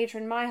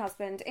Adrian, my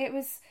husband, it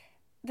was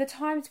the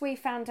times we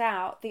found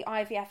out the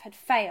IVF had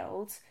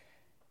failed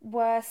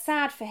were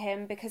sad for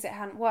him because it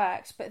hadn't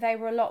worked, but they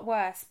were a lot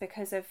worse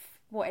because of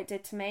what it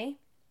did to me.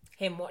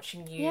 him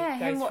watching you yeah,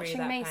 go him through watching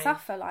that me pain.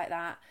 suffer like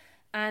that.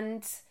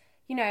 And,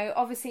 you know,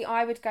 obviously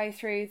I would go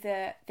through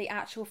the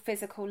actual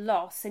physical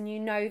loss, and you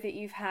know that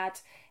you've had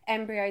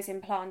embryos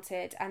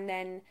implanted and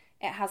then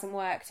it hasn't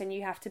worked and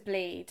you have to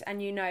bleed,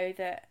 and you know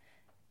that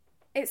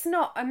it's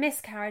not a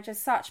miscarriage as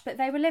such, but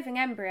they were living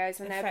embryos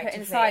when they were put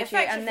inside you,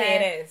 and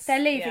they're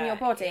leaving your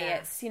body.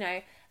 It's, you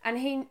know,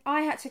 and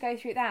I had to go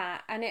through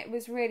that, and it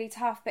was really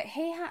tough, but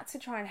he had to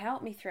try and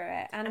help me through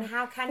it. And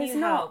how can you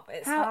help?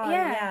 It's hard,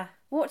 yeah.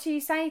 What do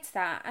you say to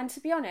that? And to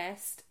be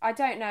honest, I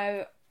don't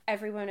know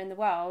everyone in the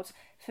world.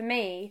 For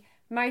me,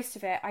 most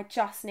of it, I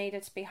just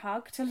needed to be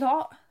hugged a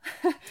lot.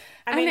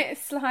 I mean,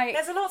 it's like...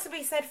 There's a lot to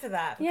be said for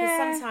that, because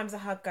sometimes a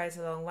hug goes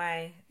a long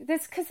way.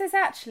 Because there's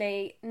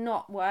actually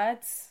not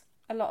words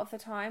a lot of the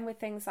time with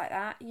things like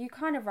that. You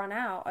kind of run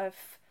out of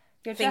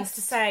things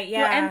to say.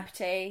 You're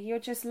empty. You're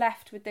just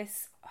left with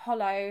this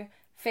hollow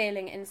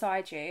feeling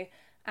inside you,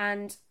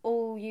 and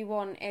all you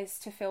want is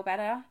to feel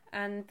better,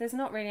 and there's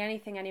not really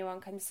anything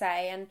anyone can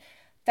say, and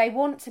they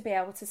want to be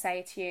able to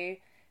say to you,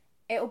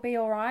 it'll be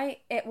all right,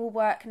 it will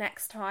work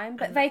next time,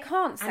 but they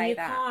can't say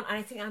that. Can't. And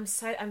I think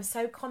I'm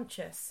so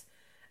conscious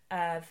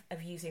of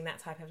using that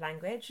type of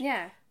language.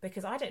 Yeah.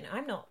 Because I don't know.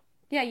 I'm not.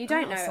 Yeah, you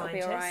don't know it'll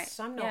be all right.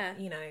 I'm not,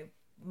 you know,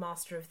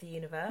 master of the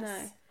universe.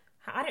 No.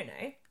 I don't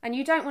know. And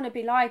you don't want to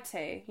be lied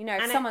to. You know,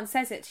 if someone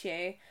says it to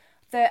you,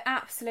 the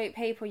absolute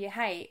people you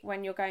hate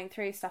when you're going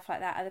through stuff like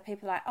that are the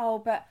people like, oh,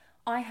 but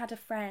I had a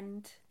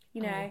friend,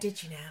 you know. Oh,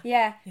 did you now?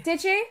 Yeah.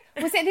 Did you?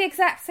 Was it the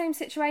exact same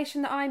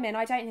situation that I'm in?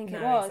 I don't think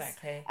it was.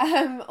 Exactly.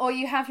 Or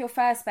you have your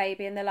first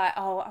baby and they're like,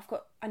 oh,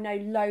 I know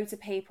loads of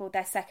people,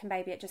 their second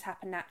baby, it just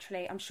happened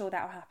naturally. I'm sure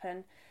that'll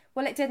happen.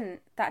 Well, it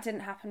didn't. That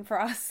didn't happen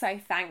for us, so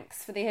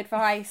thanks for the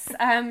advice.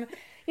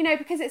 You know,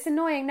 because it's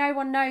annoying. No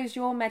one knows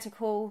your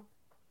medical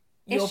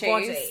issues.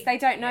 Body. They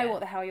don't know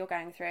what the hell you're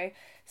going through.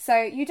 So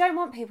you don't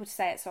want people to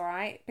say it's all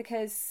right,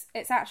 because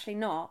it's actually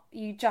not.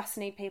 You just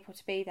need people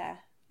to be there.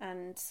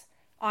 And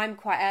I'm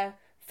quite a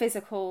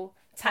physical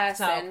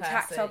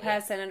tactile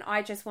person, and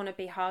I just want to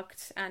be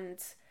hugged. And,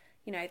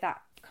 you know,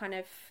 that kind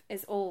of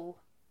is all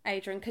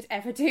Adrian could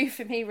ever do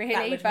for me, really.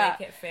 That would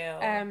make it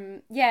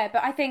feel... yeah,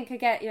 but I think,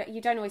 again,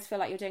 you don't always feel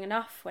like you're doing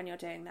enough when you're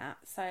doing that.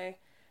 So...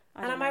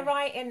 am I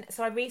right in...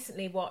 So I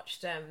recently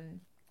watched...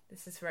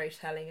 this is very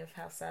telling of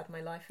how sad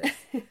my life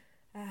is.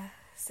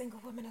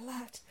 Single woman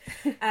alert.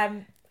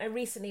 I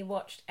recently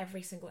watched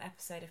every single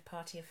episode of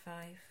Party of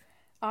Five.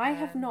 I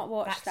have not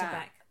watched back to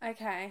that. back.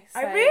 Okay.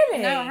 So, oh,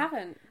 really? No, I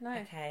haven't. No.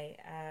 Okay.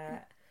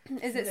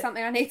 Is it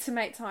something I need to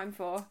make time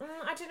for?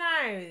 I don't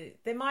know.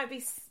 There might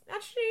be...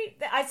 Actually,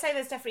 I'd say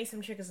there's definitely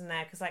some triggers in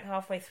there, because like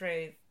halfway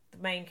through,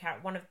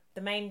 one of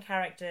the main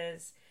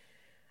characters'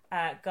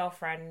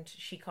 girlfriend,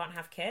 she can't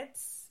have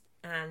kids,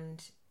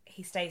 and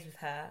he stays with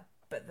her,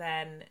 but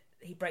then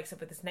he breaks up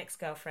with his next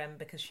girlfriend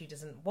because she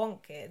doesn't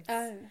want kids.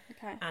 Oh,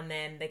 okay. And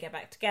then they get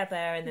back together,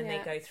 and then they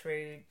go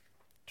through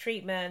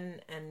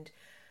treatment. And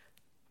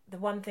the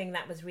one thing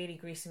that was really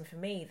gruesome for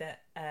me,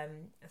 that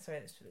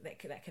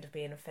that could have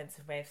been an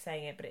offensive way of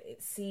saying it, but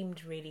it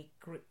seemed really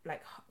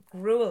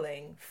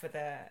grueling for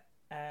the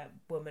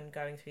woman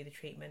going through the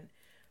treatment,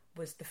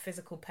 was the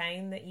physical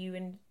pain that you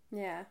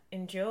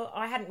endure.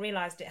 I hadn't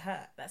realised it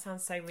hurt. That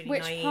sounds so really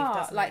Which naive, part?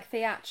 doesn't like it?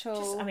 the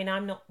actual... I mean,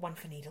 I'm not one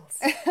for needles.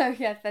 Oh,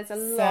 yeah, there's a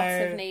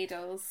lot of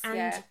needles.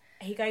 And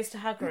he goes to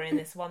hug her in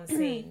this one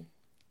scene,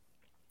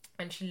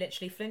 and she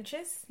literally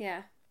flinches.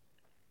 Yeah.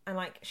 And,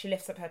 like, she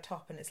lifts up her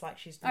top, and it's like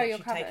she's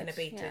literally taken a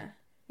beating.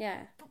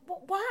 Yeah.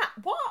 But what?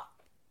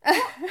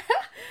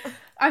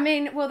 I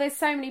mean, well, there's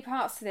so many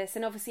parts to this,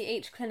 and obviously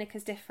each clinic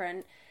is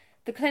different.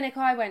 The clinic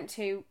I went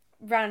to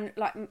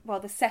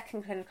the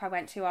second clinic I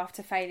went to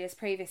after failures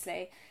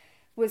previously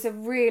was a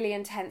really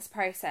intense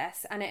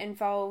process, and it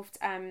involved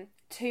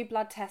 2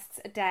 blood tests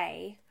a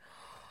day,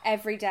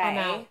 every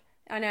day.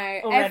 I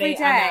know. Every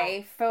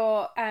day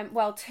for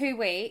 2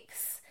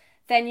 weeks.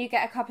 Then you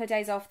get a couple of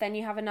days off, then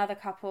you have another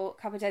couple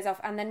of days off,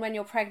 and then when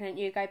you're pregnant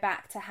you go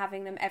back to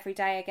having them every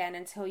day again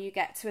until you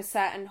get to a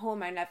certain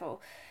hormone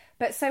level.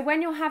 But so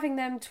when you're having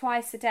them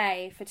twice a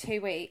day for 2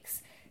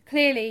 weeks,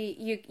 clearly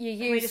you use...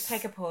 Can we just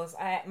take a pause?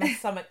 My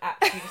stomach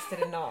actually just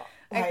did a knot.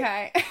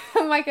 Okay.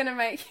 Am I going to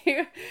make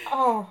you...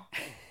 Oh.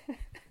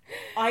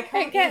 I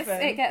can't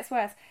It gets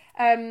worse.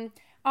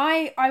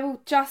 I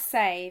will just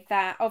say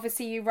that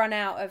obviously you run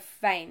out of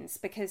veins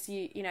because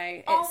you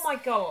know... Oh my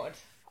God.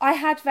 I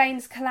had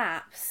veins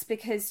collapse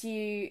because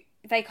they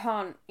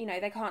can't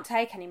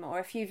take anymore.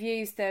 If you've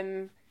used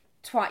them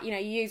twice,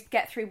 you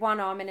get through one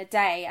arm in a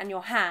day and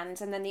your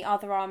hand, and then the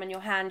other arm and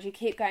your hand, you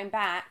keep going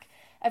back.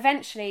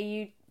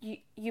 Eventually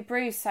you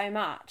bruise so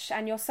much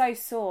and you're so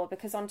sore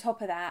because on top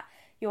of that,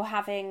 you're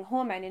having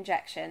hormone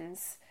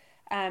injections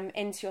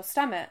into your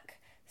stomach.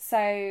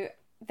 So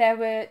there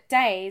were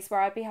days where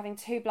I'd be having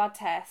 2 blood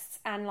tests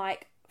and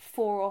like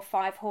 4 or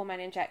 5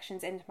 hormone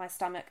injections into my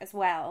stomach as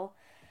well.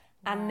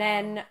 And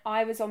then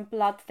I was on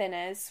blood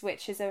thinners,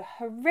 which is a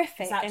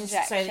horrific injection.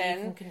 Just so that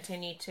you can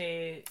continue to...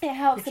 It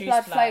helps the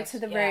blood flow to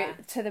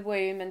the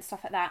womb and stuff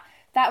like that.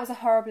 That was a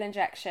horrible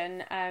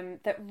injection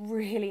that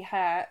really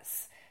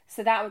hurts.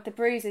 So that the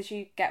bruises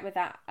you get with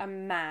that are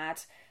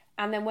mad.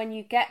 And then when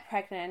you get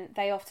pregnant,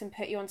 they often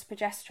put you onto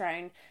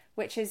progesterone,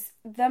 which is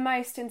the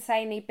most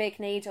insanely big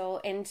needle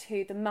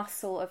into the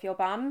muscle of your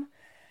bum.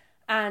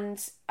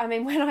 And I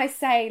mean, when I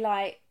say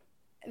like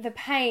the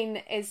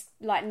pain is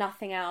like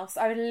nothing else,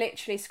 I would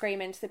literally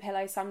scream into the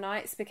pillow some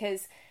nights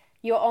because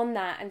you're on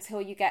that until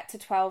you get to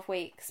 12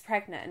 weeks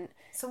pregnant.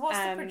 So what's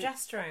the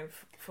progesterone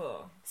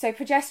for? So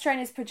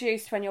progesterone is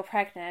produced when you're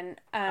pregnant,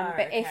 but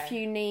okay. if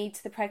you need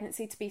the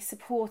pregnancy to be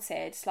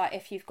supported, like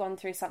if you've gone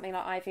through something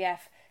like IVF,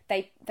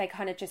 they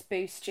kind of just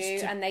boost you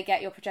and they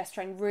get your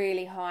progesterone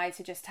really high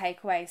to just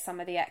take away some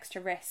of the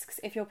extra risks.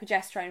 If your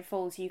progesterone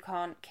falls, you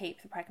can't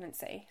keep the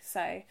pregnancy.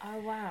 So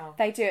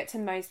they do it to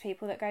most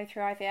people that go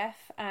through IVF.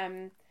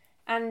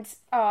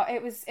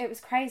 It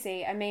was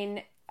crazy. I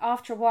mean,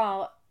 after a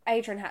while,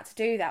 Adrian had to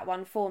do that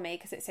one for me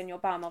because it's in your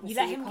bum.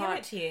 Obviously, you let him give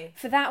it to you.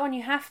 For that one,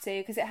 you have to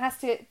because it has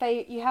to.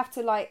 You have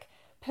to like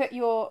put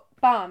your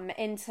bum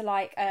into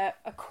like a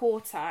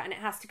quarter, and it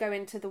has to go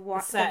into the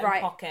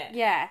right pocket.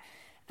 Yeah.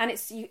 And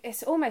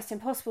it's almost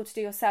impossible to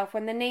do yourself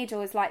when the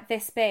needle is like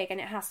this big and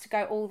it has to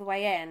go all the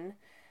way in.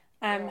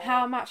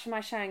 How much am I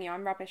showing you?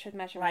 I'm rubbish with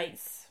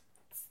measurements.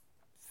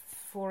 Like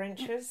 4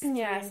 inches?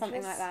 Yeah,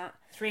 something like that.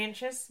 3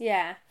 inches?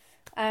 Yeah.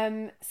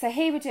 So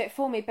he would do it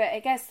for me, but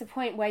it gets to the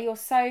point where you're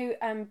so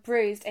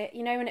bruised.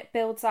 You know when it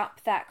builds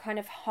up that kind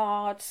of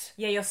hard...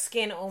 Yeah, your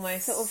skin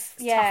almost sort of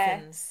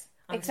toughens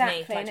underneath,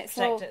 exactly, like and to it's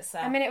protect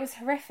itself. I mean, it was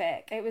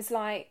horrific. It was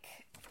like...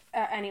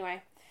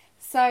 anyway,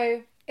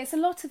 so... It's a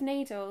lot of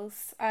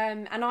needles,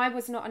 and I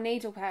was not a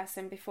needle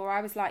person before.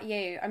 I was like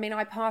you. I mean,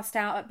 I passed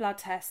out at blood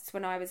tests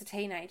when I was a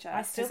teenager.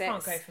 I still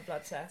can't go for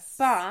blood tests.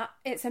 But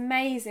it's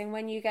amazing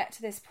when you get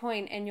to this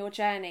point in your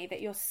journey that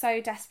you're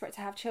so desperate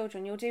to have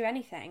children, you'll do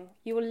anything.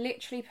 You will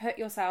literally put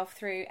yourself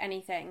through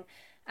anything.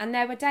 And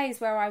there were days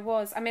where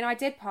I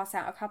did pass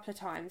out a couple of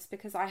times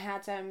because I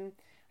had, I don't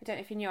know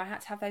if you knew, I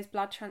had to have those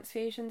blood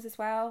transfusions as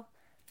well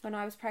when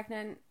I was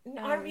pregnant.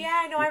 I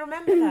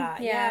remember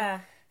that.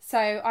 Yeah. So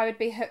I would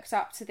be hooked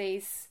up to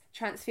these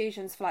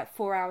transfusions for like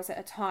 4 hours at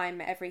a time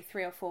every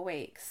 3 or 4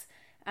 weeks.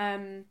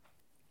 And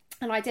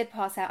I did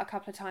pass out a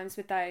couple of times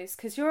with those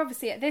because you're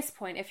obviously at this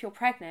point, if you're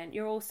pregnant,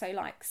 you're also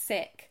like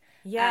sick.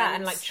 Yeah,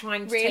 and like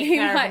trying to take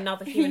care of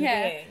another human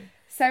being.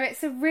 So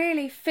it's a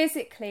really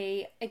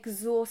physically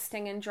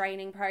exhausting and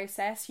draining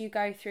process. You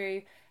go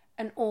through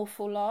an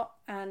awful lot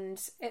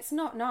and it's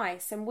not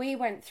nice. And we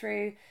went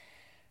through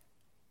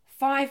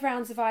 5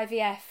 rounds of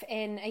IVF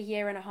in a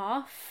year and a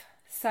half.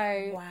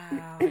 So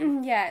wow.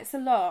 Yeah, it's a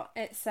lot.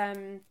 It's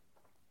and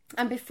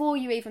before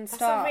you even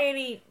start, that's a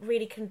really,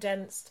 really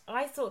condensed.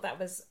 I thought that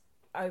was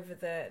over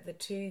the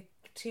two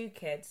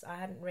kids. I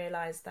hadn't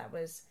realised that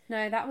was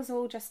that was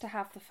all just to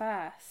have the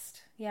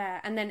first.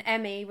 Yeah, and then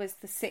Emmy was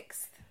the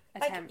 6th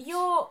attempt.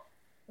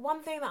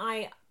 One thing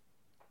that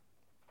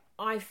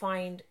I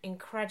find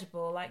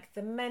incredible, like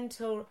the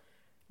mental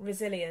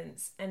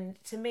resilience,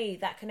 and to me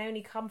that can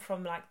only come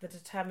from like the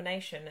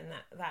determination and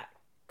that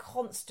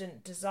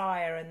constant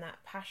desire and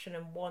that passion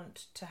and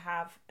want to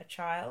have a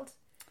child.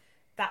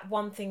 That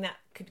one thing that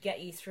could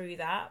get you through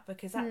that,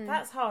 because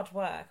that's hard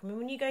work. I mean,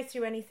 when you go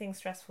through anything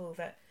stressful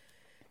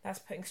that's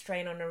putting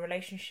strain on a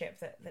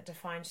relationship that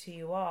defines who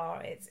you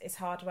are, it's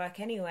hard work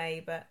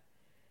anyway, but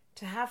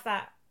to have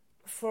that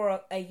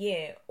for a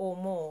year or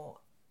more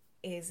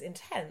is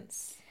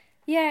intense.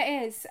 Yeah,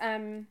 it is.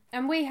 And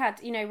we had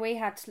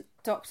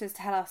doctors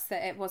tell us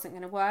that it wasn't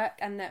going to work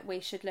and that we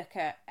should look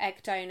at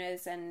egg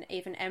donors and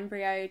even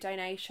embryo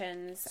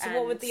donations. So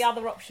what would the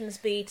other options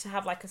be, to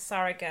have like a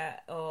surrogate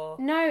or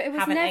it was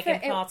have never, an egg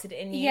implanted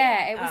in you?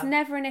 Yeah, it was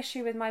never an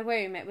issue with my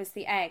womb. It was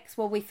the eggs.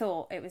 Well, we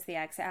thought it was the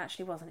eggs. It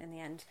actually wasn't in the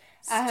end.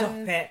 Stop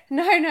it.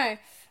 No,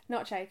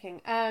 not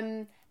joking.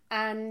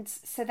 And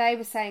so they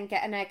were saying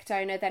get an egg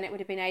donor, then it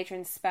would have been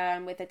Adrian's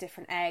sperm with a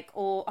different egg,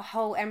 or a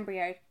whole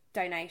embryo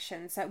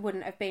donation, so it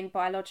wouldn't have been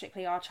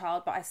biologically our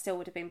child, but I still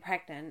would have been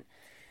pregnant.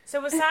 So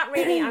was that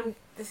really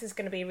this is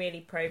going to be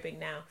really probing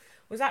now,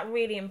 was that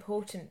really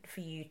important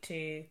for you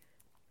to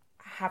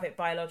have it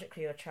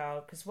biologically your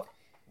child? Because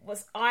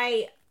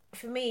I'm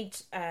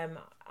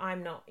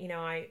not,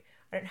 I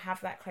don't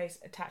have that close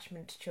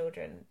attachment to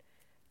children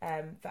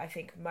that I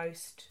think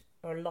most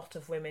or a lot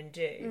of women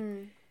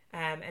do.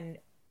 And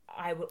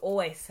I would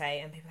always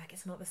say, and people are like,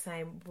 it's not the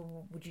same.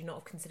 Would you not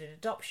have considered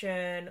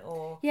adoption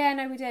or? Yeah,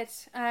 no, we did.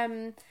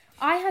 I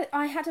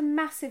had a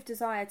massive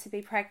desire to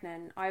be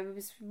pregnant. I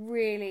was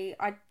really,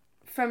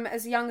 from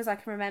as young as I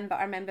can remember,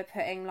 I remember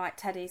putting like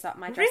teddies up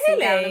my dressing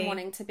gown and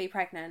wanting to be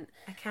pregnant.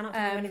 I cannot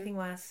think of anything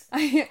worse.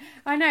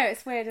 I know,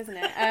 it's weird, isn't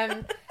it?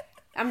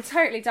 I'm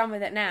totally done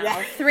with it now.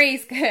 Yeah.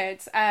 3's good.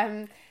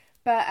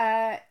 But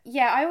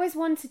I always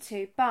wanted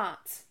to,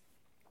 but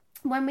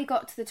when we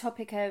got to the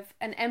topic of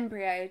an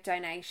embryo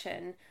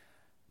donation,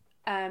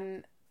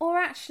 or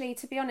actually,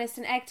 to be honest,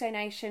 an egg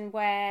donation,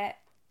 where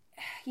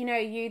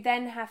you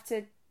then have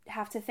to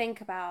think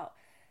about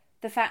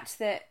the fact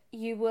that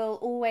you will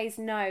always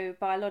know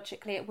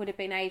biologically it would have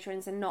been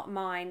Adrian's and not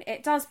mine,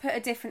 it does put a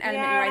different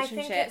element in your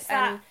relationship. I think it's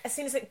that, as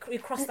soon as you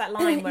cross that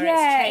line where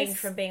it's changed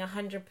from being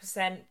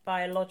 100%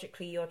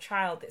 biologically your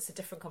child, it's a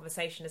different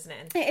conversation, isn't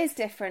it? It is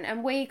different,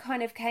 and we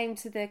kind of came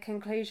to the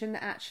conclusion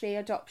that actually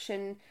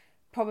adoption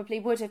probably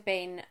would have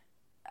been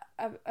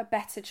a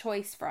better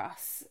choice for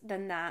us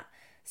than that.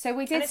 So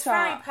we did and it's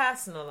start... very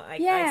personal,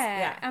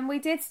 Yeah, and we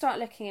did start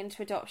looking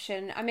into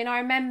adoption. I mean, I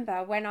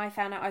remember when I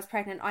found out I was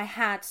pregnant, I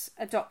had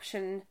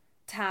adoption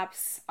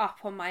tabs up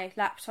on my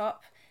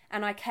laptop,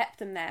 and I kept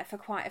them there for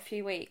quite a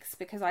few weeks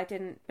because I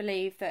didn't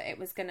believe that it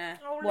was going to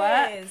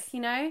work, Liz. you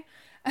know?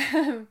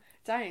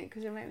 Don't,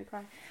 because you'll make me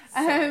cry.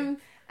 So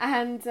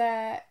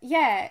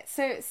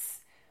it's...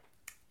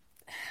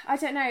 I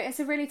don't know, it's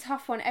a really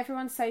tough one.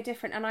 Everyone's so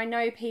different, and I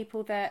know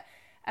people that...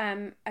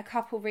 a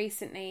couple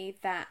recently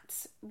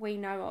that we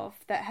know of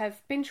that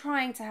have been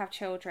trying to have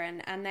children,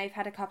 and they've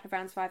had a couple of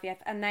rounds of IVF,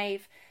 and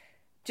they've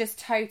just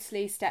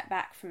totally stepped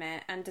back from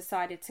it and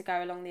decided to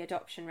go along the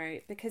adoption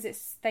route because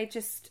it's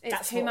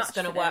too much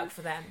going to work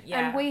for them.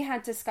 Yeah. And we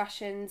had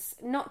discussions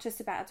not just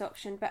about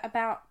adoption but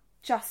about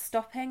just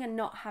stopping and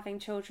not having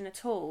children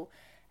at all,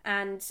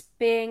 and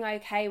being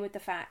okay with the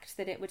fact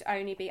that it would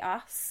only be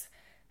us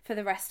for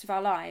the rest of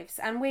our lives,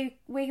 and we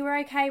were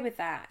okay with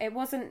that. It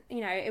wasn't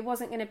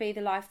going to be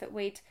the life that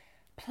we'd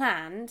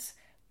planned,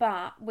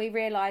 but we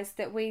realised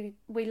that we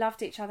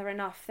loved each other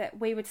enough that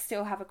we would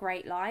still have a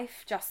great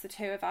life, just the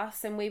two of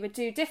us, and we would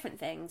do different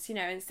things,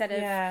 instead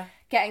of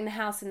getting the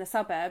house in the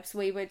suburbs,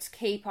 we would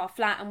keep our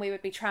flat and we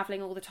would be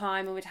travelling all the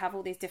time, and we'd have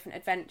all these different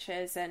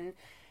adventures, and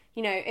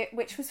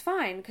which was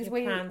fine because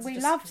we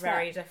loved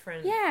very that.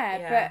 Different.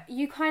 Yeah, but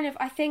you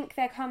I think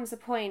there comes a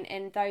point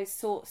in those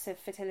sorts of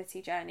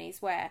fertility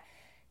journeys where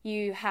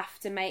you have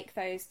to make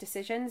those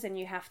decisions and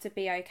you have to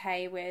be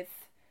okay with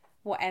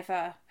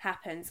whatever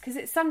happens,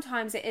 because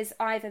sometimes it is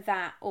either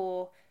that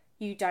or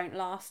you don't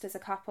last as a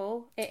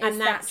couple. It is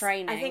that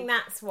draining. I think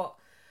that's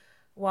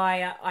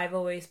why I've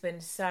always been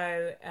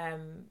so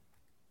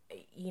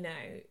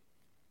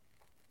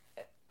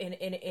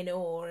in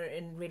awe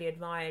and really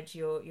admired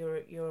your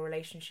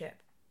relationship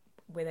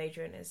with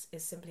Adrian is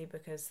simply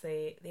because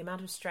the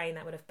amount of strain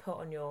that would have put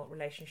on your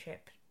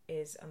relationship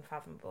is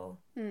unfathomable.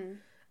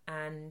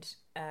 And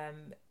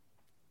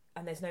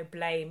there's no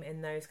blame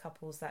in those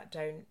couples that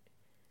don't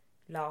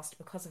last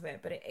because of it,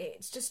 but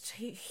it's just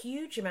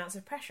huge amounts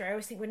of pressure. I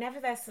always think whenever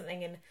there's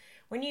something, and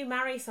when you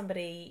marry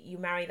somebody, you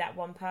marry that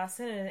one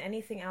person, and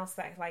anything else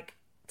that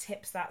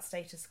tips that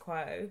status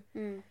quo,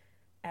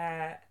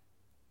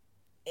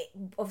 it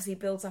obviously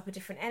builds up a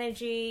different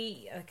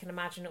energy. I can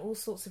imagine all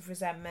sorts of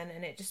resentment,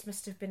 and it just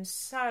must have been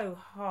so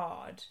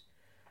hard.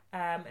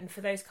 And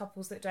for those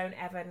couples that don't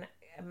ever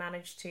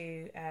manage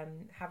to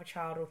have a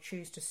child or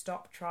choose to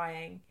stop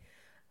trying,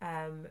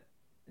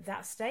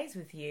 that stays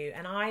with you.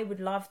 And I would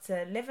love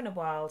to live in a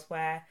world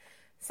where,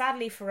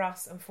 sadly for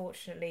us,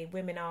 unfortunately,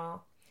 women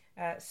are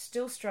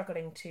still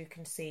struggling to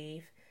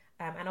conceive.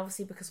 And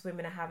obviously because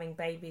women are having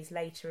babies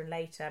later and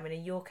later. I mean,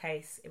 in your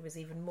case, it was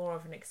even more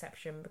of an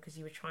exception because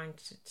you were trying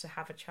to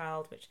have a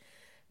child, which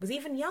was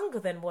even younger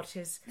than what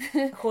is,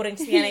 according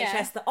to the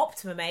NHS, the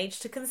optimum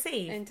age to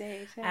conceive.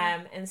 Indeed,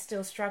 yeah. And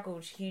still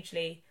struggled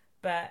hugely.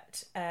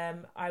 But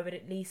I would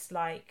at least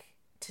like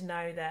to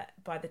know that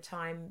by the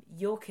time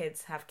your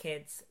kids have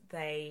kids,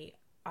 they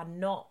are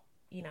not,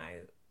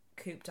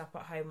 cooped up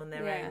at home on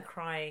their own,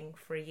 crying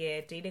for a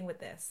year, dealing with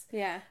this.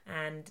 Yeah.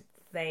 And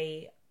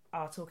they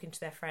are talking to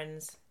their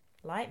friends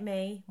like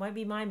me, won't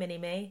be my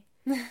mini-me,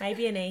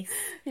 maybe a niece.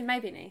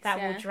 Maybe a niece,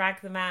 that will drag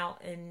them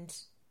out and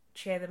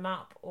cheer them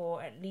up,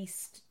 or at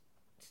least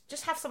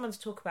just have someone to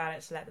talk about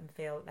it to let them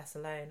feel less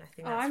alone. I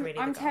think that's really the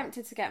goal. I'm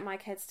tempted to get my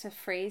kids to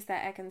freeze their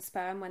egg and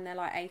sperm when they're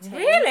 18.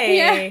 Really?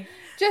 Yeah.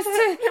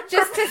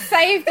 Just to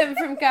save them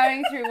from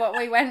going through what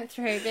we went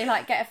through. Be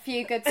get a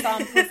few good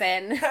samples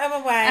in. Put them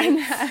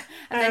away.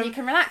 And then you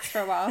can relax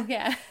for a while.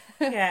 Yeah.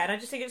 Yeah, and I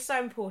just think it's so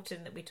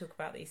important that we talk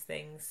about these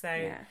things.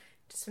 So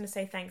just want to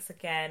say thanks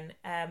again.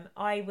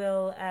 I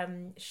will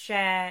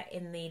share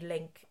in the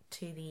link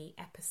to the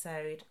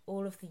episode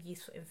all of the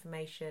useful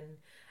information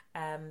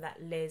that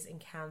Liz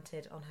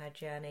encountered on her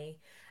journey.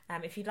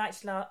 If you'd like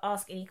to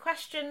ask any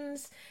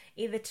questions,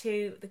 either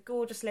to the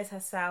gorgeous Liz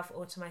herself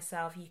or to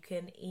myself, you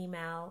can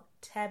email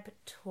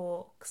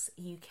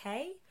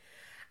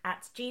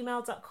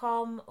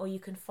tebtalksuk@gmail.com, or you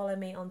can follow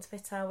me on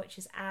Twitter, which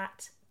is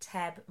at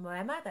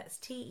TebMoema. That's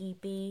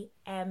TEBMOEMA.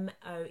 And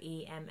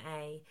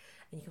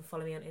you can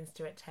follow me on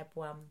Insta at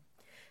Teb1.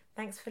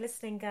 Thanks for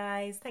listening,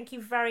 guys. Thank you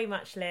very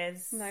much,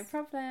 Liz. No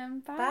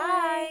problem. Bye.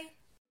 Bye.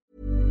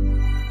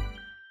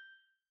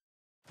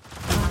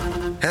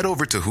 Head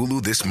over to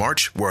Hulu this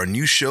March, where our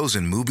new shows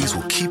and movies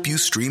will keep you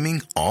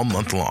streaming all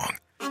month long.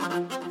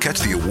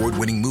 Catch the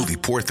award-winning movie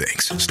Poor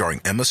Things,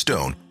 starring Emma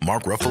Stone,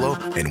 Mark Ruffalo,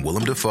 and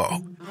Willem Dafoe.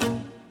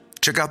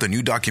 Check out the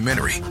new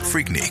documentary,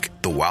 Freaknik,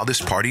 The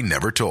Wildest Party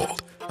Never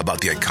Told,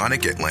 about the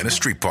iconic Atlanta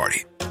street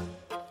party.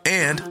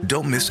 And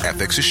don't miss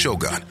FX's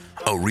Shogun,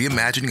 a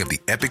reimagining of the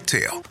epic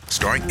tale,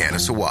 starring Anna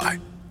Sawai.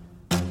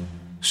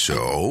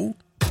 So,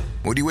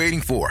 what are you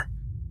waiting for?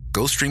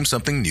 Go stream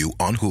something new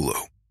on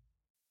Hulu.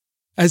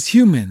 As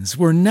humans,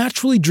 we're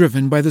naturally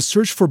driven by the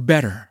search for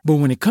better. But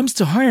when it comes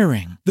to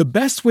hiring, the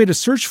best way to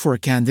search for a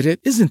candidate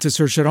isn't to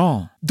search at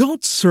all.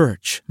 Don't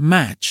search,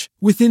 match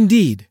with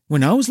Indeed.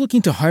 When I was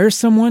looking to hire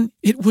someone,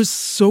 it was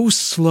so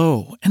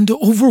slow and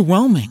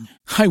overwhelming.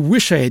 I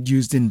wish I had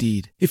used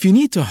Indeed. If you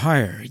need to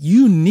hire,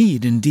 you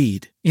need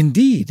Indeed.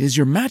 Indeed is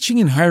your matching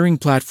and hiring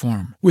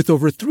platform with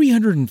over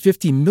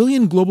 350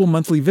 million global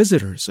monthly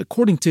visitors,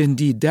 according to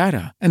Indeed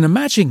data, and a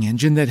matching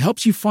engine that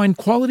helps you find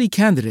quality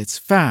candidates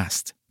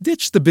fast.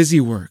 Ditch the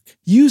busy work.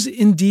 Use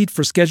Indeed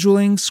for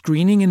scheduling,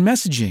 screening, and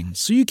messaging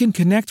so you can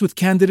connect with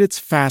candidates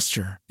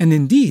faster. And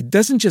Indeed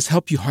doesn't just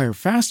help you hire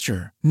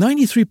faster.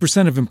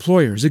 93% of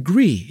employers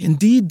agree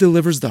Indeed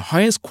delivers the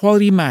highest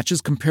quality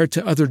matches compared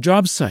to other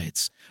job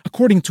sites,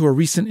 according to a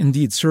recent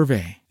Indeed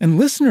survey. And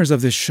listeners of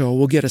this show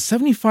will get a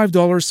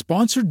 $75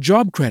 sponsored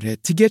job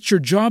credit to get your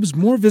jobs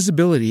more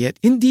visibility at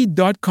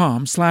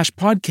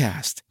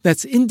Indeed.com/podcast.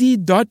 That's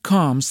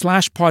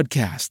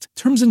Indeed.com/podcast.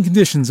 Terms and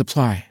conditions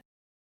apply.